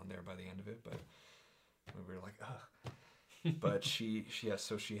tell it was on there by the end of it, but we were like, ugh. But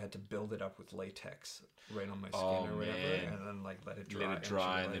so she had to build it up with latex right on my skin Oh, or whatever, man. and then like let it Let dry, it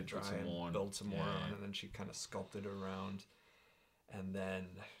dry she and let then it put dry some and more on. build some more Yeah. on, and then she kind of sculpted around, and then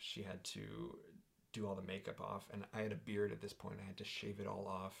she had to do all the makeup off, and I had a beard at this point. I had to shave it all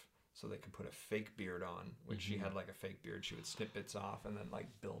off so they could put a fake beard on, which she had like a fake beard. She would snip bits off and then like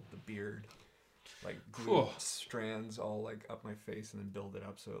build the beard, like glue Phew. strands all like up my face and then build it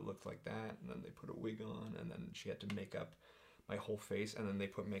up so it looked like that. And then they put a wig on, and then she had to make up my whole face, and then they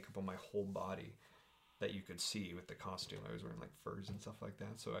put makeup on my whole body that you could see with the costume. I was wearing like furs and stuff like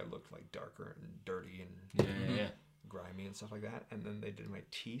that, so I looked like darker and dirty and Yeah. grimy and stuff like that. And then they did my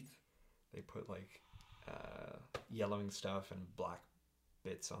teeth. They put like yellowing stuff and black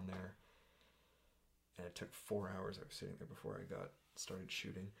bits on there, and it took 4 hours. I was sitting there before I got started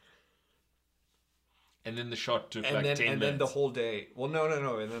shooting, And then the shot took and like then 10 and minutes. then the whole day. Well, no,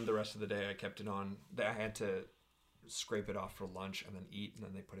 and then the rest of the day I kept it on. I had to scrape it off for lunch and then eat, and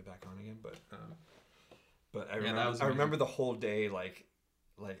then they put it back on again. But I remember, that was I amazing. remember the whole day like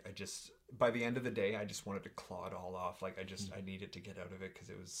I just, by the end of the day I just wanted to claw it all off. Like I needed to get out of it because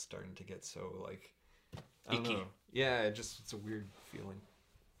it was starting to get so like I don't Icky. know. Yeah, it's a weird feeling.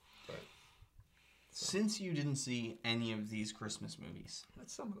 But Since you didn't see any of these Christmas movies,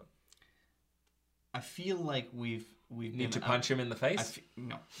 That's some of them. I feel like we've Need to punch him in the face?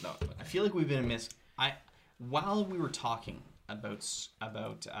 no. No. I feel like we've been amiss. While we were talking about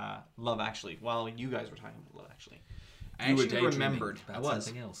Love Actually, while you guys were talking about Love Actually, I You were actually daydreaming remembered. about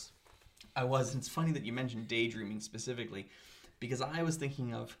something else. I was. It's funny that you mentioned daydreaming specifically, because I was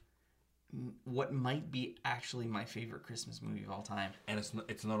thinking of what might be actually my favorite Christmas movie of all time. And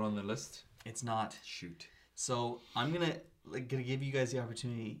it's not on the list? It's not. Shoot. So I'm gonna give you guys the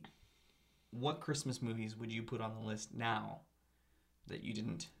opportunity. What Christmas movies would you put on the list now that you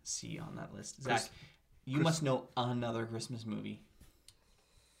didn't see on that list? Zach, you must know another Christmas movie.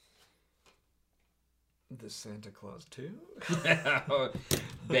 The Santa Claus 2?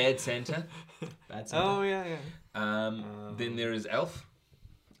 Bad Santa. Bad Santa. Oh, yeah. Then there is Elf.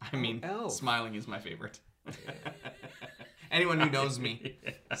 I mean, Elf. Smiling is my favorite. Anyone who knows me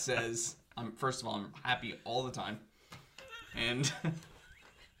says, first of all, I'm happy all the time. And...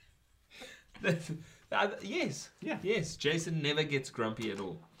 Yes. Yeah. Yes. Jason never gets grumpy at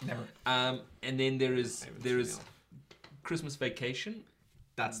all. Never. And then there is seen Christmas Vacation.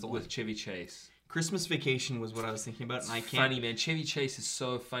 That's the one. With Chevy Chase. Christmas Vacation was what I was thinking about, and I can't... Funny, man. Chevy Chase is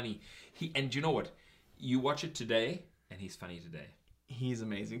so funny. And you know what? You watch it today, and he's funny today. He's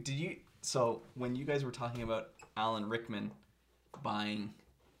amazing. So when you guys were talking about Alan Rickman buying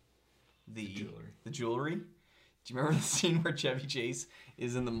the jewelry, do you remember the scene where Chevy Chase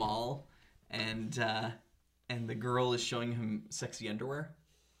is in the mall and the girl is showing him sexy underwear?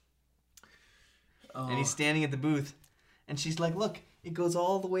 And he's standing at the booth, and she's like, "Look, it goes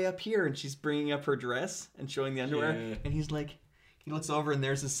all the way up here," and she's bringing up her dress and showing the underwear, Yeah. and he's like, he looks over and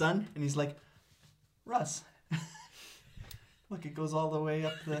there's his son, and he's like, "Russ, look, it goes all the way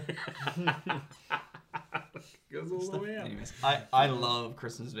up the." Goes all the way up. Anyways, I love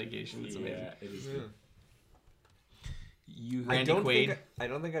Christmas Vacation. It's amazing. Yeah, it is Yeah. good. You Randy Quaid. I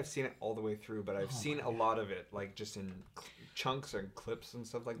don't think I've seen it all the way through, but I've seen a lot of it, like just in chunks and clips and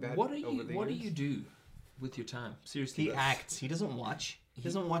stuff like that. What do years. you do with your time? Seriously. He acts. He doesn't watch. He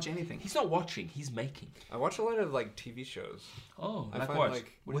doesn't watch anything. He's not watching. He's making. I watch a lot of like TV shows. Oh, I like find, what?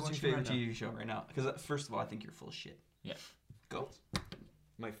 like, What are you What's your watching favorite right now? TV show right now? Because first of all, I think you're full of shit. Yeah. Go.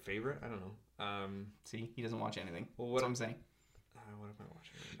 My favorite? I don't know. See, he doesn't watch anything. Well, That's what I'm saying. What am I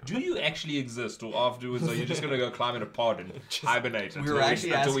watching right now? Do you actually exist, or afterwards are you just gonna go climb in a pod and hibernate? We were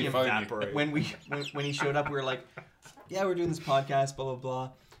actually until we asking phone him you? Evaporate. when he showed up. We were like, "Yeah, we're doing this podcast, blah blah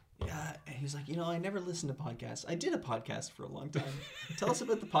blah." Yeah, and he was like, "I never listened to podcasts. I did a podcast for a long time. Tell us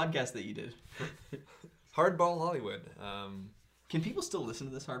about the podcast that you did." Hardball Hollywood. Can people still listen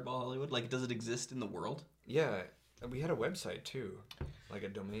to this Hardball Hollywood? Like, does it exist in the world? Yeah, we had a website too, like a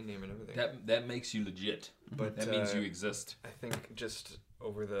domain name and everything. That makes you legit. But, that means you exist. I think just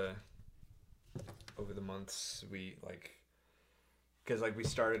over the months we because we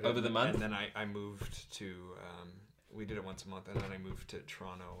started Over the month? and then I moved to we did it once a month, and then I moved to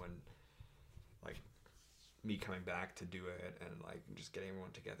Toronto, and like me coming back to do it and like just getting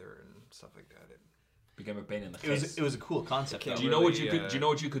everyone together and stuff like that. It Became a pain in the face. It was a cool concept. Can't though. Do you know what really, you could? Do you know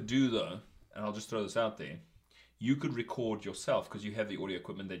what you could do though? And I'll just throw this out there. You could record yourself because you have the audio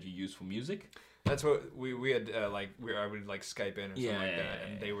equipment that you use for music. That's what we had I would like Skype in or something Yeah, like that, yeah,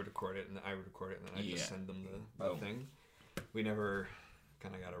 and yeah. they would record it and I would record it, and then I Yeah. just send them the Boom. thing. We never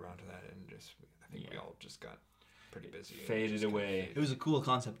kind of got around to that, and I think we Yeah. all just got pretty busy. and Faded just kinda away. It was a cool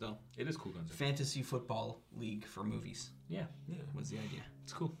concept though. It is cool concept. Fantasy football league for movies Yeah, was the idea.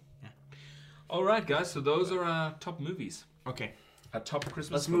 it's cool. Yeah. All right, guys. So those are our top movies. Okay, Our top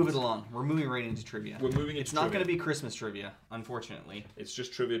Christmas. let's move it films. along. We're moving right into trivia. We're moving into It's not trivia. going to be Christmas trivia, unfortunately, It's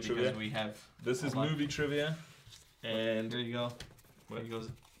just trivia. because we have. This is Hold on. movie trivia, and Here you go. Here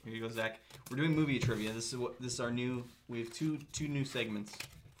you go, Zach. We're doing movie trivia. This is our new. We have two new segments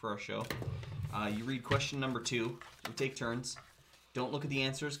for our show. You read question number 2. We take turns. Don't look at the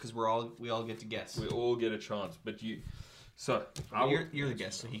answers because we all get to guess. we all get a chance. But you, so You're the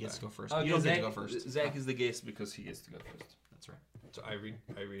guest, so he gets to go first. Okay, You don't Zach, get to go first. Zach is the guest because he gets to go first. That's right. So I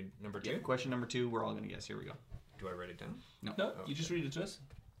read number 2. Yeah, question number 2. We're all gonna guess. Here we go. Do I write it down? No. No, you just read it to us.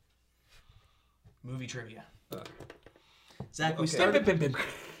 Movie trivia. Zach, we okay. started.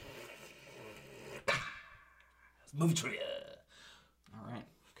 Movie trivia. All right.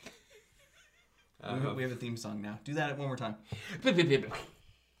 We have a theme song now. Do that one more time.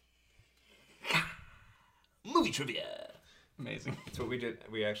 Movie trivia. Amazing. That's what we did.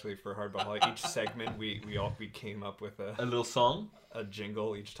 We actually for Hardball Holly, each segment we came up with A little song. a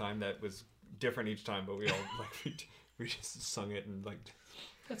jingle each time that was different each time, but we all we just sung it and like.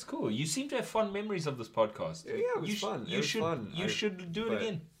 That's cool. You seem to have fond memories of this podcast. Yeah, it was you fun. You It was should. fun. You should do it but-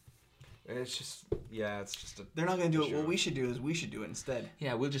 again. It's just, it's just a. They're not going to do it. Sure. What we should do is we should do it instead.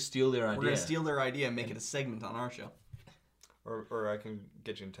 Yeah, we'll just steal their idea. We're going to steal their idea and make it a segment on our show. Or I can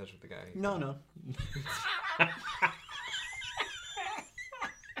get you in touch with the guy. No.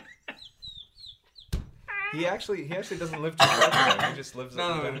 He actually doesn't live too far away. He just lives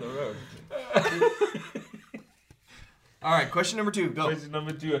up and down the road. All right, question number 2. Go. Question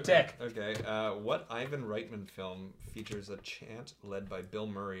number 2, attack. Okay. What Ivan Reitman film features a chant led by Bill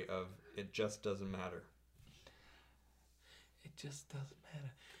Murray of "It Just Doesn't Matter"? It just doesn't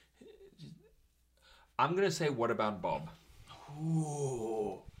matter. I'm gonna say, what about Bob?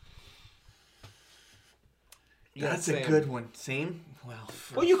 Ooh. Yeah, That's same. a good one. Same? Well,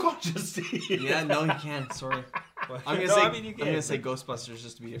 Well, you can't just see. yeah, no, you can. Sorry. I'm No, gonna say I mean, you I'm can. gonna say Ghostbusters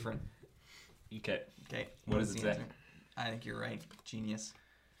just to be different. Okay. Okay. What what's does it the say? answer? I think you're right. Genius.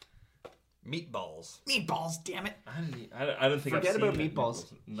 Meatballs. Meatballs, damn it. I don't think Forget I've about seen it. meatballs.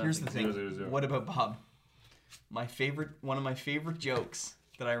 Here's the thing. 000. What about Bob? One of my favorite jokes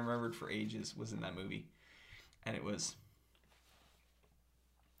that I remembered for ages was in that movie. And it was,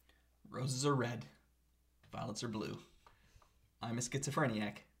 roses are red, violets are blue. I'm a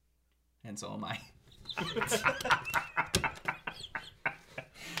schizophreniac, and so am I.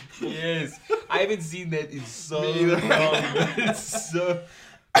 Yes. I haven't seen that in so long. But it's so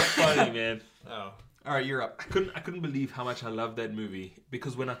funny, man. Oh. All right, you're up. I couldn't believe how much I loved that movie,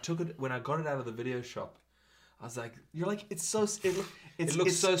 because when I got it out of the video shop, I was like, You're like, it's so it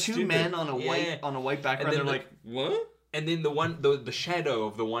looks it's so two stupid. men on a Yeah. white background. and They're then like, what? And then the shadow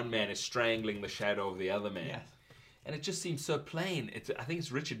of the one man is strangling the shadow of the other man. Yeah. And it just seems so plain. I think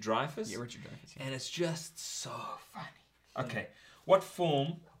it's Richard Dreyfuss. yeah, Richard Dreyfuss. Yeah. And it's just so funny. Okay, what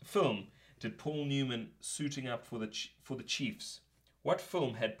film did Paul Newman suiting up for the Chiefs? What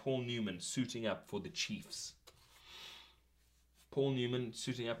film had Paul Newman suiting up for the Chiefs? Paul Newman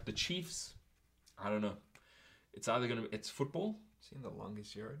suiting up the Chiefs? I don't know. It's either it's football. Seen The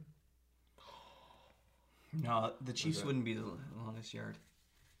Longest Yard? No, the Chiefs wouldn't be the longest yard.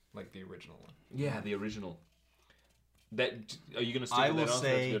 Like the original one. Yeah, the original. That are you gonna stick I with will that answer?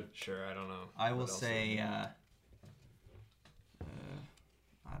 say- That's good. Sure, I don't know. I will what else say, it- I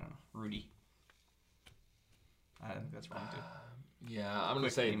don't know, Rudy. I think that's wrong too. Yeah, I'm gonna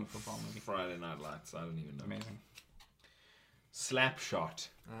Quick say name of a football movie. Friday Night Lights. I don't even know. Amazing. Slapshot.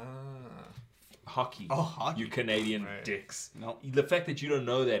 Hockey. Oh, hockey. You Canadian Right. dicks. No. The fact that you don't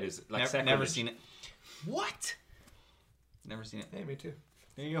know that is like Never sacrilege. seen it. What? Never seen it. Hey, me too.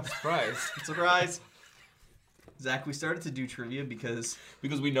 There you go. Surprise. Surprise. Zach, we started to do trivia because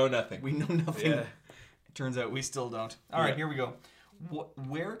Because we know nothing. we know nothing. Yeah. It turns out we still don't. All right, Yeah. here we go.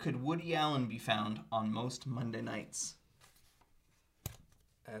 Where could Woody Allen be found on most Monday nights?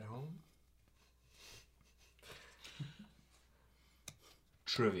 At home?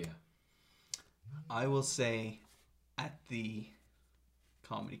 Trivia. I will say at the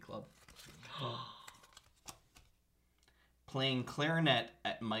comedy club. Playing clarinet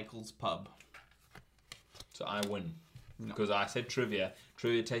at Michael's Pub. So I win. No. Because I said trivia.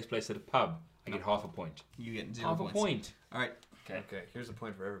 Trivia takes place at a pub. I get half a point. You get 0 Half points. a point. All right. Okay. Okay, here's a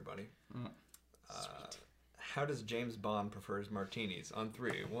point for everybody. How does James Bond prefer his martinis? On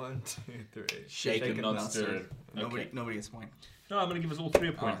 3. 1, 2, 3. Shaken, not stirred. Nobody, Okay. nobody gets a point. No, I'm going to give us all 3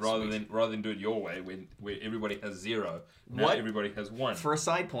 a point Oh, rather than do it your way, where everybody has 0. Now What? everybody has 1. For a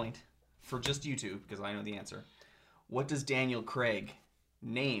side point, for just you two, because I know the answer, what does Daniel Craig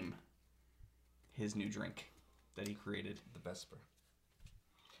name his new drink that he created? The Vesper.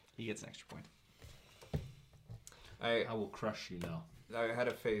 He gets an extra point. I will crush you now. I had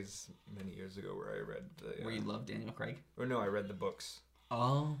a phase many years ago where I read the... Where you love Daniel Craig? Or no, I read the books.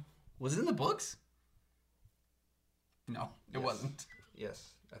 Oh. Was it in the books? No, it Yes. wasn't.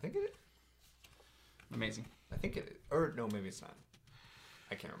 Yes. I think it... Amazing. I think it... Or no, maybe it's not.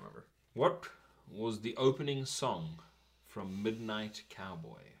 I can't remember. What was the opening song from Midnight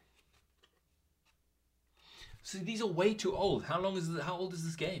Cowboy? See, these are way too old. How old is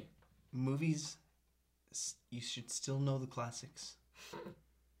this game? Movies, you should still know the classics.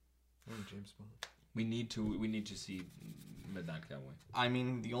 Oh, James Bond. We need to see Midnight Cowboy. I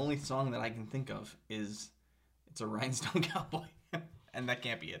mean, the only song that I can think of is It's a Rhinestone Cowboy. And that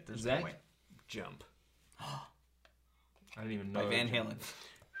can't be it. There's Zach? no way. Jump. I don't even know. By Van Halen.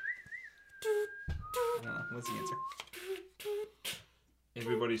 I don't know. What's the answer?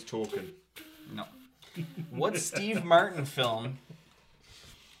 Everybody's talking. No. What Steve Martin film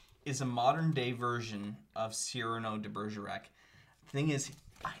is a modern day version of Cyrano de Bergerac? Thing is,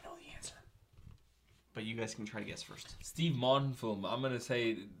 I know the answer. But you guys can try to guess first. Steve Martin film. I'm gonna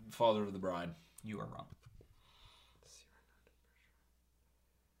say Father of the Bride. You are wrong.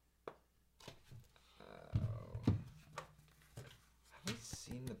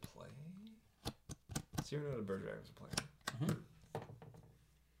 seen the play? Cyrano de Bergerac was a play.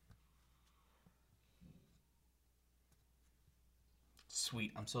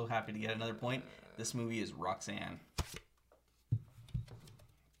 Sweet. I'm so happy to get another point. This movie is Roxanne.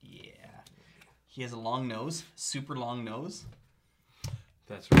 Yeah. He has a long nose, super long nose,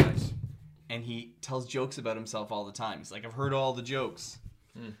 That's right. and he tells jokes about himself all the time. He's like, I've heard all the jokes.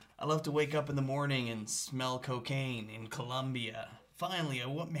 I love to wake up in the morning and smell cocaine in Colombia. Finally, a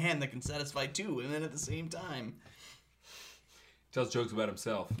man that can satisfy two women at the same time. Tells jokes about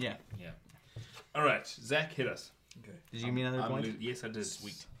himself. Yeah. Yeah. All right, Zach, hit us. Okay. Did you give me another point? Yes, I did.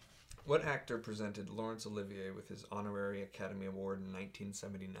 Sweet. What actor presented Laurence Olivier with his honorary Academy Award in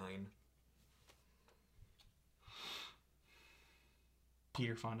 1979?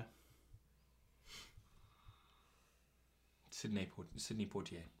 Peter Fonda. Sidney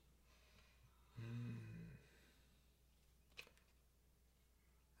Poitier.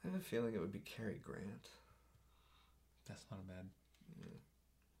 I have a feeling it would be Cary Grant. That's not bad.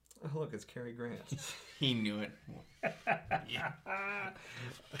 Oh, look, it's Cary Grant. He knew it.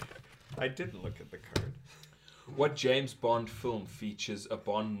 I didn't look at the card. What James Bond film features a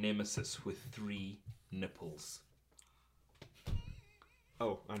Bond nemesis with 3 nipples?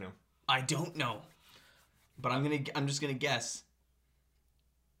 Oh, I know. I don't know. But I'm just gonna guess.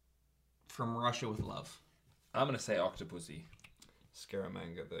 From Russia with Love. I'm gonna say Octopussy.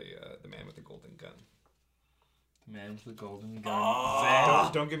 Scaramanga, the man with the golden gun. The man with the golden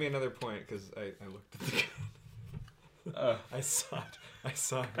gun. Don't give me another point because I looked at the gun. I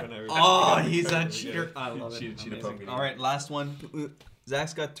saw it when I was. Oh, he's a cheater. I love it. Cheater Amazing. puppy. All right, last one.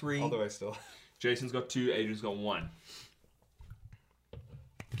 Zach's got 3. Although I still. Jason's got 2. Adrian's got 1.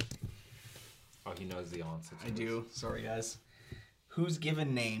 Oh, he knows the answer. I do. Sorry, guys. Whose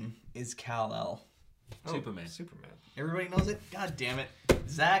given name is Kal-El? Superman. Superman. Everybody knows it? God damn it.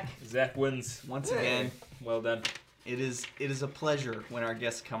 Zach, Zach wins. once again, Well done. it is a pleasure when our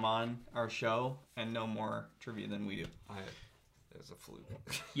guests come on our show and know more trivia than we do. It was a fluke.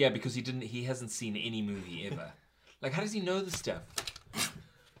 Yeah, because he hasn't seen any movie ever. Like, how does he know this stuff?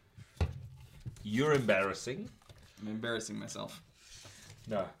 You're embarrassing. I'm embarrassing myself.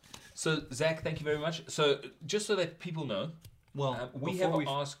 No. So, Zach, thank you very much. So, just so that people know, Well, we before have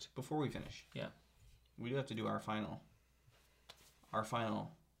asked... before we finish, Yeah. we do have to do our final. Oh,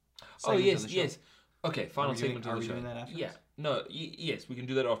 segment yes, of the show. yes. Okay, final segment Are of we the show. doing that afterwards? Yeah. No, yes, we can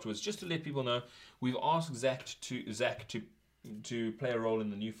do that afterwards. Just to let people know, we've asked Zach to play a role in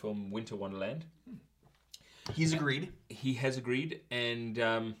the new film Winter Wonderland. He's agreed. He has agreed, and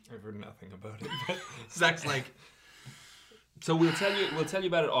I've heard nothing about it. But Zach's like, so we'll tell you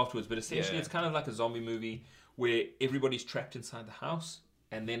about it afterwards. But essentially, Yeah. it's kind of like a zombie movie where everybody's trapped inside the house,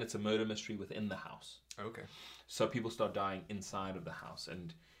 and then it's a murder mystery within the house. okay. So people start dying inside of the house,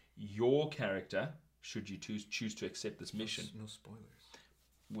 and your character, should you choose to accept this mission, No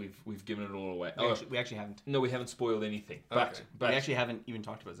spoilers. we've given it all away. we actually haven't. No, we haven't spoiled anything. Okay. But We actually haven't even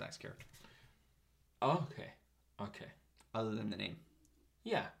talked about Zach's character, okay, other than the name.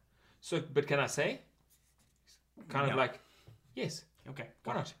 yeah. So, but can I say, kind of No. like, yes, Okay.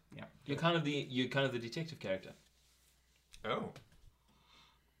 why not? Yeah. You're kind of the detective character. Oh.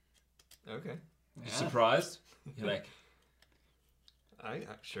 Okay. You're surprised. You're like, I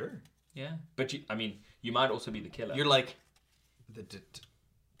sure. yeah, but you might also be the killer. You're like,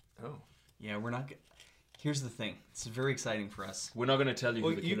 Oh. yeah, we're not. Here's the thing. It's very exciting for us. We're not going to tell you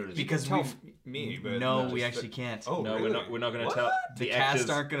who the killer is. because Tell we've- me, but No, not we just actually the- can't. Oh, no, really? we're not going to What? tell. The The cast actors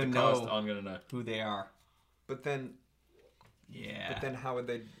aren't gonna the know. cast aren't going to know. Who they are. But then, Yeah. how would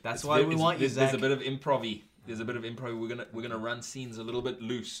they? That's why we want you, There's Zach. a bit of improv. There's a bit of improv. We're gonna run scenes a little bit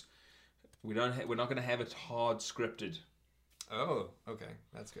loose. We're not gonna have it hard scripted. Oh, okay,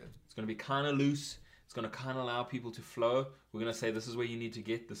 that's good. It's gonna be kind of loose. It's gonna kind of allow people to flow. We're gonna say this is where you need to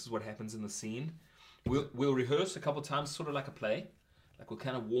get. This is what happens in the scene. We'll rehearse a couple times, sort of like a play. Like we'll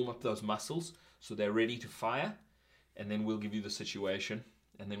kind of warm up those muscles so they're ready to fire, and then we'll give you the situation,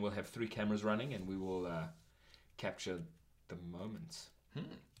 and then we'll have 3 cameras running, and we will capture the moments.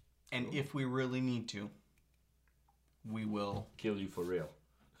 And if we really need to, we will. Kill you for real.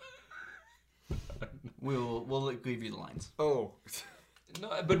 We'll give you the lines. Oh,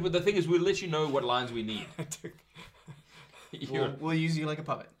 No, but the thing is, we'll let you know what lines we need. We'll use you like a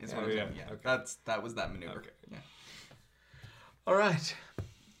puppet. Is what Oh, I'm yeah, doing. Yeah. okay. That was that maneuver. Okay. Yeah. All right.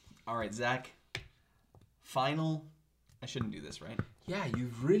 All right, Zach. Final. I shouldn't do this, right? Yeah,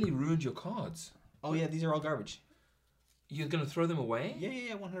 you've really ruined your cards. Oh yeah, these are all garbage. You're gonna throw them away?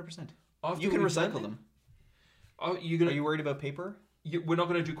 Yeah, 100%. After You can we've recycle done them. Oh, you're gonna. Are you worried about paper? We're not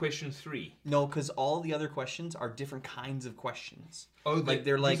going to do question 3. No, because all the other questions are different kinds of questions. Oh, like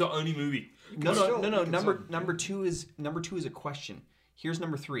they're like these are only movie. no. Number two is a question. Here's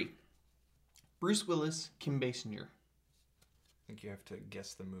number 3. Bruce Willis, Kim Basinger, I think you have to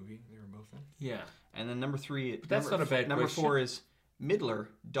guess the movie they were both in. Yeah. and then number 3. But that's not a bad Number question. 4 is Midler,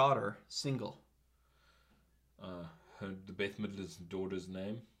 daughter, single, The Beth Midler's daughter's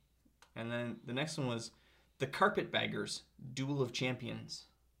name. and then the next one was The Carpetbaggers, Duel of Champions.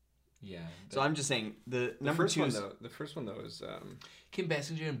 Yeah. So I'm just saying the The number first 2 one is though. The first one though is Kim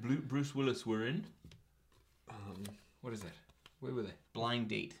Basinger and Bruce Willis were in. What is that? Where were they? Blind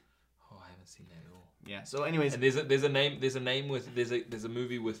Date. Oh, I haven't seen that at all. Yeah. So, anyways, And there's a name with there's a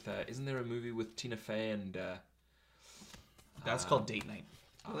movie with isn't there a movie with Tina Fey and that's called Date Night.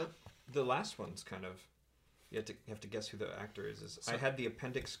 the last one's kind of. You have to guess who the actor is. I had the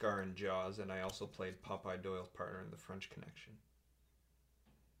appendix scar in Jaws, and I also played Popeye Doyle's partner in The French Connection.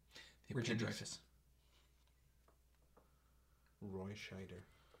 the Richard appendix? Dreyfuss. Roy Scheider.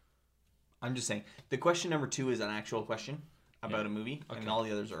 I'm just saying the question number 2 is an actual question about a movie, Okay. and all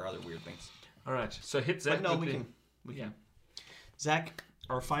the others are other weird things. All right. So hit Zach. But no, with we the- can. We Yeah. can. Zach,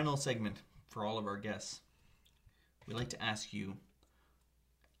 our final segment for all of our guests. We'd like to ask you.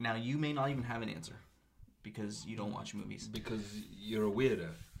 Now, you may not even have an answer because you don't watch movies. Because you're a weirdo.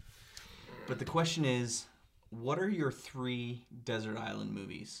 But the question is, what are your 3 desert island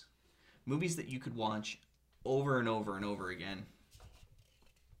movies? Movies that you could watch over and over and over again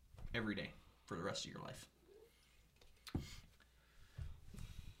every day for the rest of your life.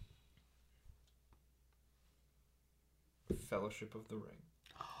 Fellowship of the Ring.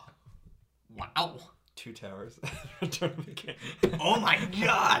 Wow. Two Towers. Return of the King. Oh my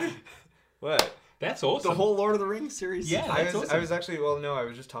god. What? That's awesome. The whole Lord of the Rings series? Yeah. I That's was, awesome. I was actually, well, no, I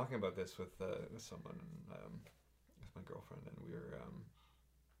was just talking about this with someone, with my girlfriend, and we were,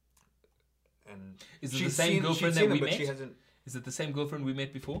 and Is it she'd the same seen- girlfriend she'd that seen we them, but met? she hasn't. Is it the same girlfriend we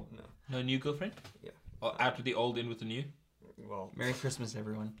met before? No. No new girlfriend? Yeah. Or out with the old, in with the new? Well, Merry Christmas,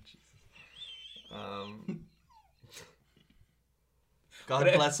 everyone. God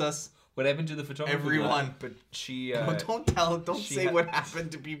Whatever. bless us. What happened to the photographer? Everyone. but she. No, don't she say had- what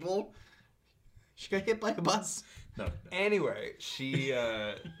happened to people. She got hit by a bus. No. Anyway, she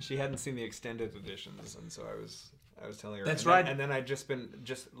hadn't seen the extended editions, and so I was telling her. That's and right. Then, and then I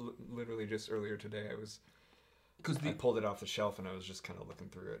literally just earlier today Because I pulled it off the shelf and I was just kind of looking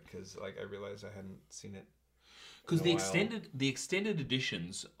through it because like I realized I hadn't seen it. Because in the a while. extended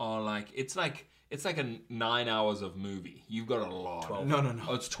editions are like it's like a 9 hours of movie. You've got a lot. 12. No.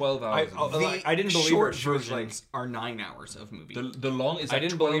 Oh, it's 12 hours. I didn't believe short her. She was versions are 9 hours of movie. the long is. I Like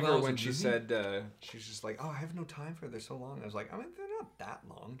didn't 12 believe her hours when of she movie? said she's just like, oh, I have no time for this so long. I was like, I mean, they're not that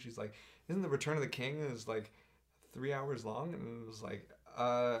long. She's like, isn't the Return of the King is like 3 hours long? And it was like,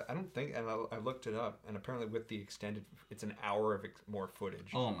 I don't think. And I looked it up, and apparently with the extended, it's an hour of more footage.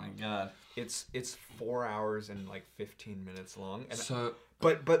 Oh my god. It's 4 hours and like 15 minutes long. And So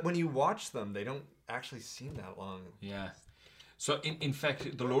but when you watch them, they don't actually seem that long. yeah. So in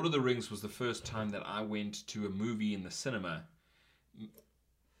fact, The Lord of the Rings was the first time that I went to a movie in the cinema.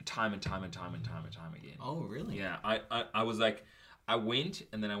 Time and time again. Oh, really? Yeah, I was like, I went,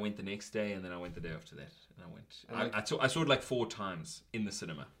 and then I went the next day, and then I went the day after that, and I went. And I saw it like 4 times in the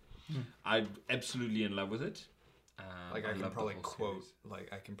cinema. I'm absolutely in love with it. Like I can love the probably whole quote, series.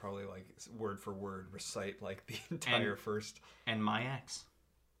 like I can probably like word for word recite like the entire first. And my ex.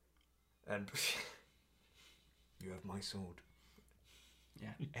 And you have my sword Yeah.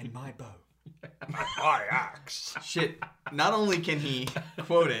 and my bow, my axe. Shit. Not only can he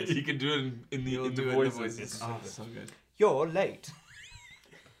quote it, You can do it in the voices. Oh, so good. You're late.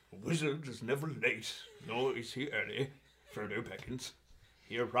 A wizard is never late, nor is he early. Frodo Baggins.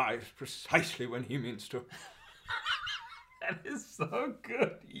 He arrives precisely when he means to. That is so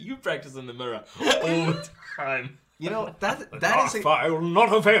good. You practice in the mirror all the time. You know, that is a, I will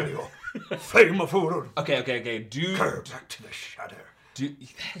not avail you. Flame of Urul. Okay. Do Go back to the shadow.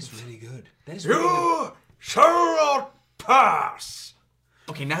 that is really good. That is really good. You shall not pass.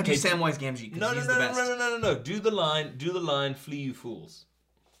 Okay, now do Samwise Gamgee because he's the best. No. Do the line. Flee, you fools.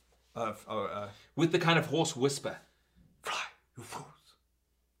 With the kind of hoarse whisper. Fly, you fools.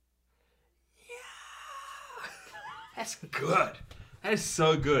 That's good. That is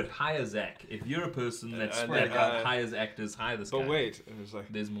so good. Hire Zach. If you're a person that hires actors, hire this guy. But wait, it was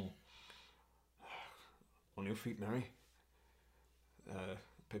like, There's more. on your feet, Mary.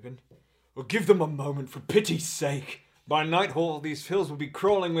 Pippin. Or give them a moment, for pity's sake. By nightfall, these hills will be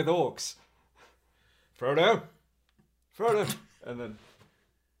crawling with orcs. Frodo. And then...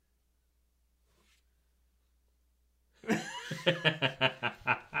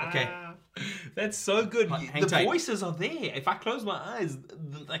 Okay. That's so good. Hang The tight. voices are there. If I close my eyes,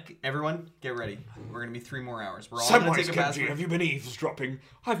 like Everyone, get ready. We're gonna be 3 more hours. We're all gonna take a password. have you been eavesdropping?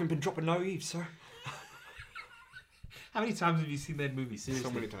 I haven't been dropping no eaves, sir. how many times have you seen that movie? Seriously,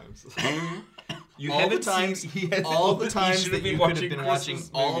 So many times. You All the haven't times, seen. He has all the times should that have been you could have watching been watching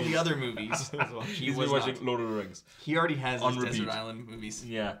Christmas all movies. the other movies. He He's was been watching not. Lord of the Rings. He already has On his repeat. Desert Island movies.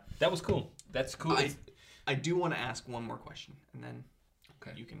 Yeah, that was cool. That's cool. I do want to ask one more question, and then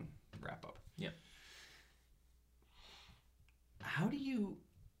Okay. you can wrap up. Yeah. How do you?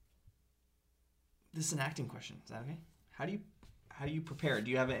 This is an acting question. Is that okay? How do you prepare? Do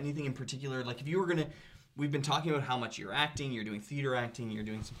you have anything in particular? Like if you were gonna, we've been talking about how much you're acting. You're doing theater acting. You're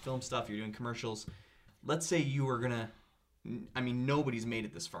doing some film stuff. You're doing commercials. Let's say you were gonna. I mean, nobody's made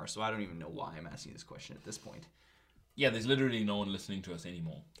it this far, so I don't even know why I'm asking this question at this point. Yeah, there's literally no one listening to us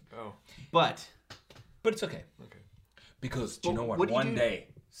anymore. Oh, But But it's okay. okay. Because do you Well, know what? what do you One do? day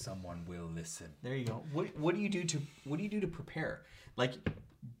someone will listen. there you go. What do you do to prepare? Like,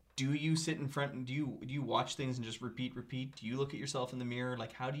 do you sit in front and do you watch things and just repeat? Do you look at yourself in the mirror?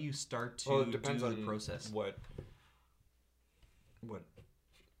 Like, how do you start to Well, it depends do on the process? what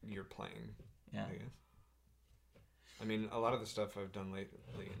you're playing. Yeah. I guess. I mean, a lot of the stuff I've done lately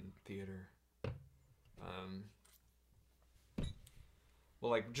in theater. Well,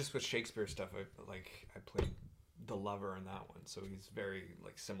 like just with Shakespeare stuff, I played the lover in that one, so he's very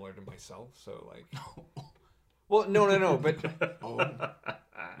like similar to myself. So like, well, no, but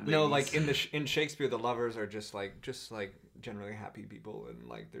no, like in Shakespeare, the lovers are just like generally happy people, and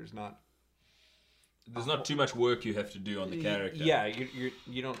like there's not too much work you have to do on the character. Yeah,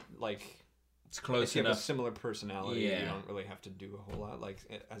 you don't like. It's close If you have a enough. similar personality, Yeah. you don't really have to do a whole lot. Like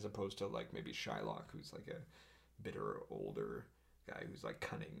as opposed to like maybe Shylock, who's like a bitter older guy who's like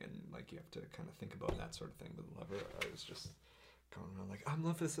cunning and like you have to kind of think about that sort of thing. With Lover, I was just going around like, I'm in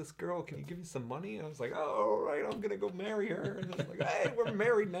love with this girl. Can you give me some money? And I was like, oh, all right, I'm gonna go marry her. And it's like, hey, we're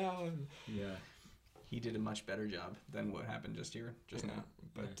married now. And Yeah. He did a much better job than what happened just now.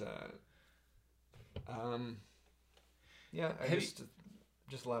 But yeah, I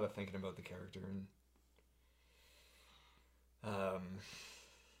just a lot of thinking about the character and I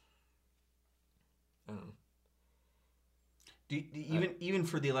don't know. Even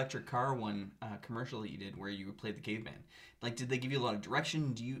for the electric car one commercial that you did where you played the caveman, like did they give you a lot of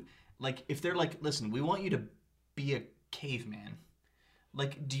direction? Do you like if they're like, listen, we want you to be a caveman?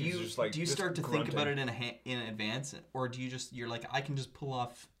 Like do you start to think about it in advance, or do you just you're like I can just pull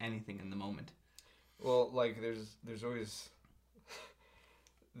off anything in the moment? Well, like there's always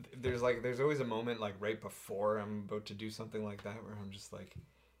there's always a moment like right before I'm about to do something like that where I'm just like.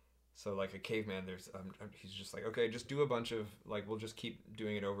 So like a caveman, he's just like, okay, just do a bunch of like, we'll just keep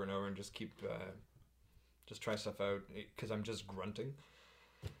doing it over and over and just keep, just try stuff out because I'm just grunting.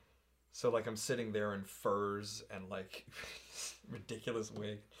 So like I'm sitting there in furs and like ridiculous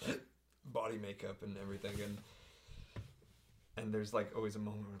wig, body makeup and everything, and there's like always a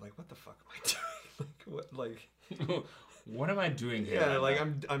moment where like, what the fuck am I doing? What am I doing here? Yeah, like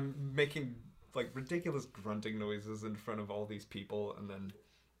I'm making like ridiculous grunting noises in front of all these people, and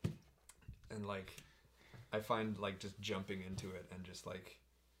like I find like just jumping into it and just like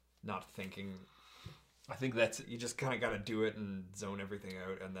not thinking. I think that's you just kind of got to do it and zone everything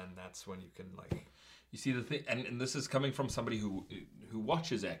out, and then that's when you can like. You see the thing, and this is coming from somebody who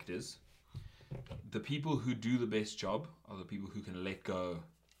watches actors. The people who do the best job are the people who can let go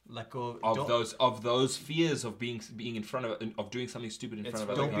of those fears of being in front of doing something stupid in front of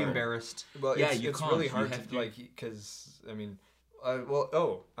other Don't be people. embarrassed. Well, Yeah, it's you can't. really You hard have to to- like because I mean,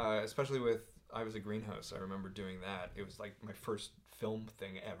 especially with I Was a Greenhouse. I remember doing that. It was like my first film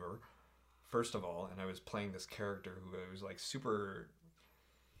thing ever. First of all, and I was playing this character who was like super.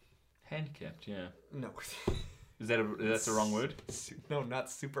 Handicapped, yeah. No. Is that that's the wrong word? No, not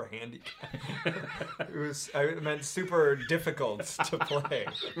super handy. I meant super difficult to play.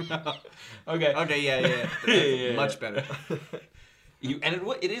 Okay. Yeah. Yeah. Much better.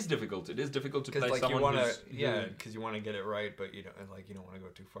 It is difficult. It is difficult to play Like someone you want who's to, because you want to get it right, but you don't want to go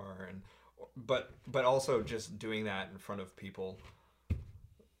too far, but also just doing that in front of people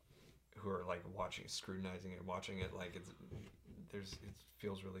who are like scrutinizing it, watching it, like it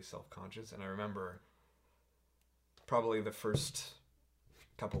feels really self-conscious. And I remember probably the first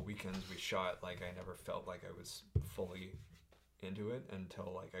couple weekends we shot, like I never felt like I was fully into it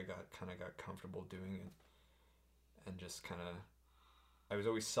until like I got comfortable doing it, and just I was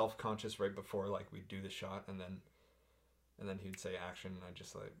always self-conscious right before like we'd do the shot, and then he'd say action, and I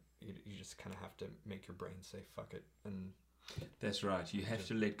just like you just kind of have to make your brain say fuck it, and That's right. You have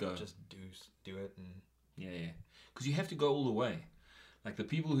to let go. just do it, and Yeah. because you have to go all the way. Like the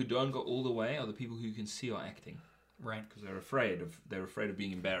people who don't go all the way are the people who you can see are acting. Right. Because they're afraid of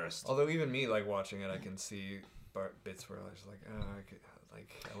being embarrassed. Although even me, like watching it, I can see bits where I was like,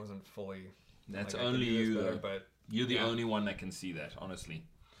 I wasn't fully. That's like, I could only do this you, better, though. but You're the yeah. only one that can see that, honestly.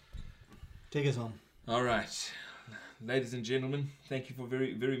 Take us home. All right. Ladies and gentlemen, thank you for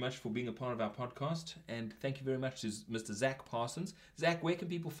very, very much for being a part of our podcast. And thank you very much to Mr. Zach Parsons. Zach, where can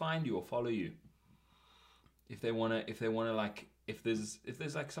people find you or follow you? If they wanna like, if there's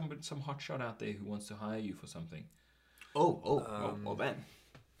like some hotshot out there who wants to hire you for something. Oh, Ben.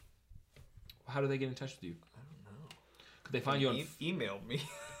 How do they get in touch with you? I don't know. Could they find you on... Emailed me.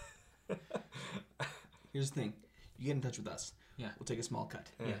 Here's the thing. You get in touch with us. Yeah. We'll take a small cut.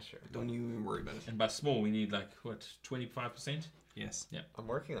 Yeah, sure. Don't you even worry about it. And by small, we need like, what, 25%? Yes. Yeah. I'm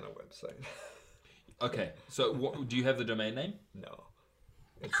working on a website. Okay. So do you have the domain name? No.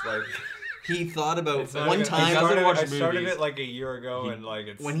 It's like... He thought about It's not one even- time. watch I started movies. it like a year ago, and like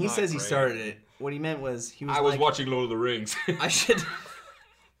it's When he not says he great. started it, what he meant was he was I was like, watching Lord of the Rings. I should...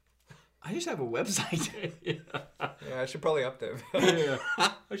 I just have a website. Yeah, I should probably update. Yeah.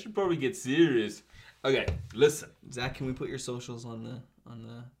 I should probably get serious. Okay, listen. Zach, can we put your socials on the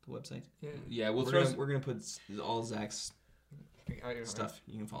website? Yeah, we'll We're throw... gonna, we're gonna put all Zach's I stuff.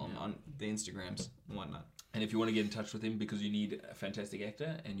 You can follow him on the Instagrams and whatnot. And if you want to get in touch with him because you need a fantastic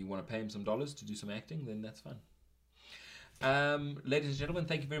actor and you want to pay him some dollars to do some acting, then that's fun. Ladies and gentlemen,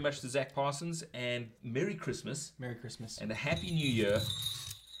 thank you very much to Zach Parsons, and Merry Christmas Merry Christmas. and a Happy New Year.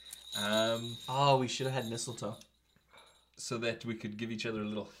 Oh, we should have had mistletoe. So that we could give each other a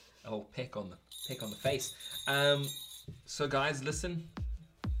little peck on the face. So guys, listen.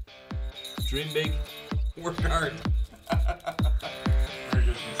 Dream big. Work hard.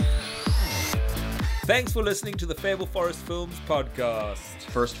 Thanks for listening to the Fable Forest Films podcast.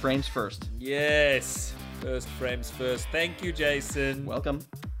 First frames first. Yes, first frames first. Thank you, Jason. Welcome.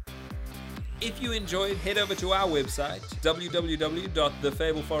 If you enjoyed, head over to our website,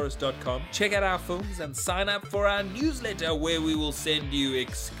 www.thefableforest.com. Check out our films and sign up for our newsletter where we will send you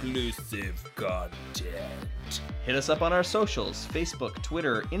exclusive content. Hit us up on our socials, Facebook,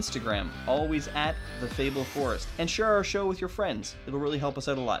 Twitter, Instagram, always at The Fable Forest. And share our show with your friends. It'll really help us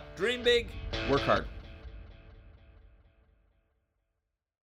out a lot. Dream big. Work hard.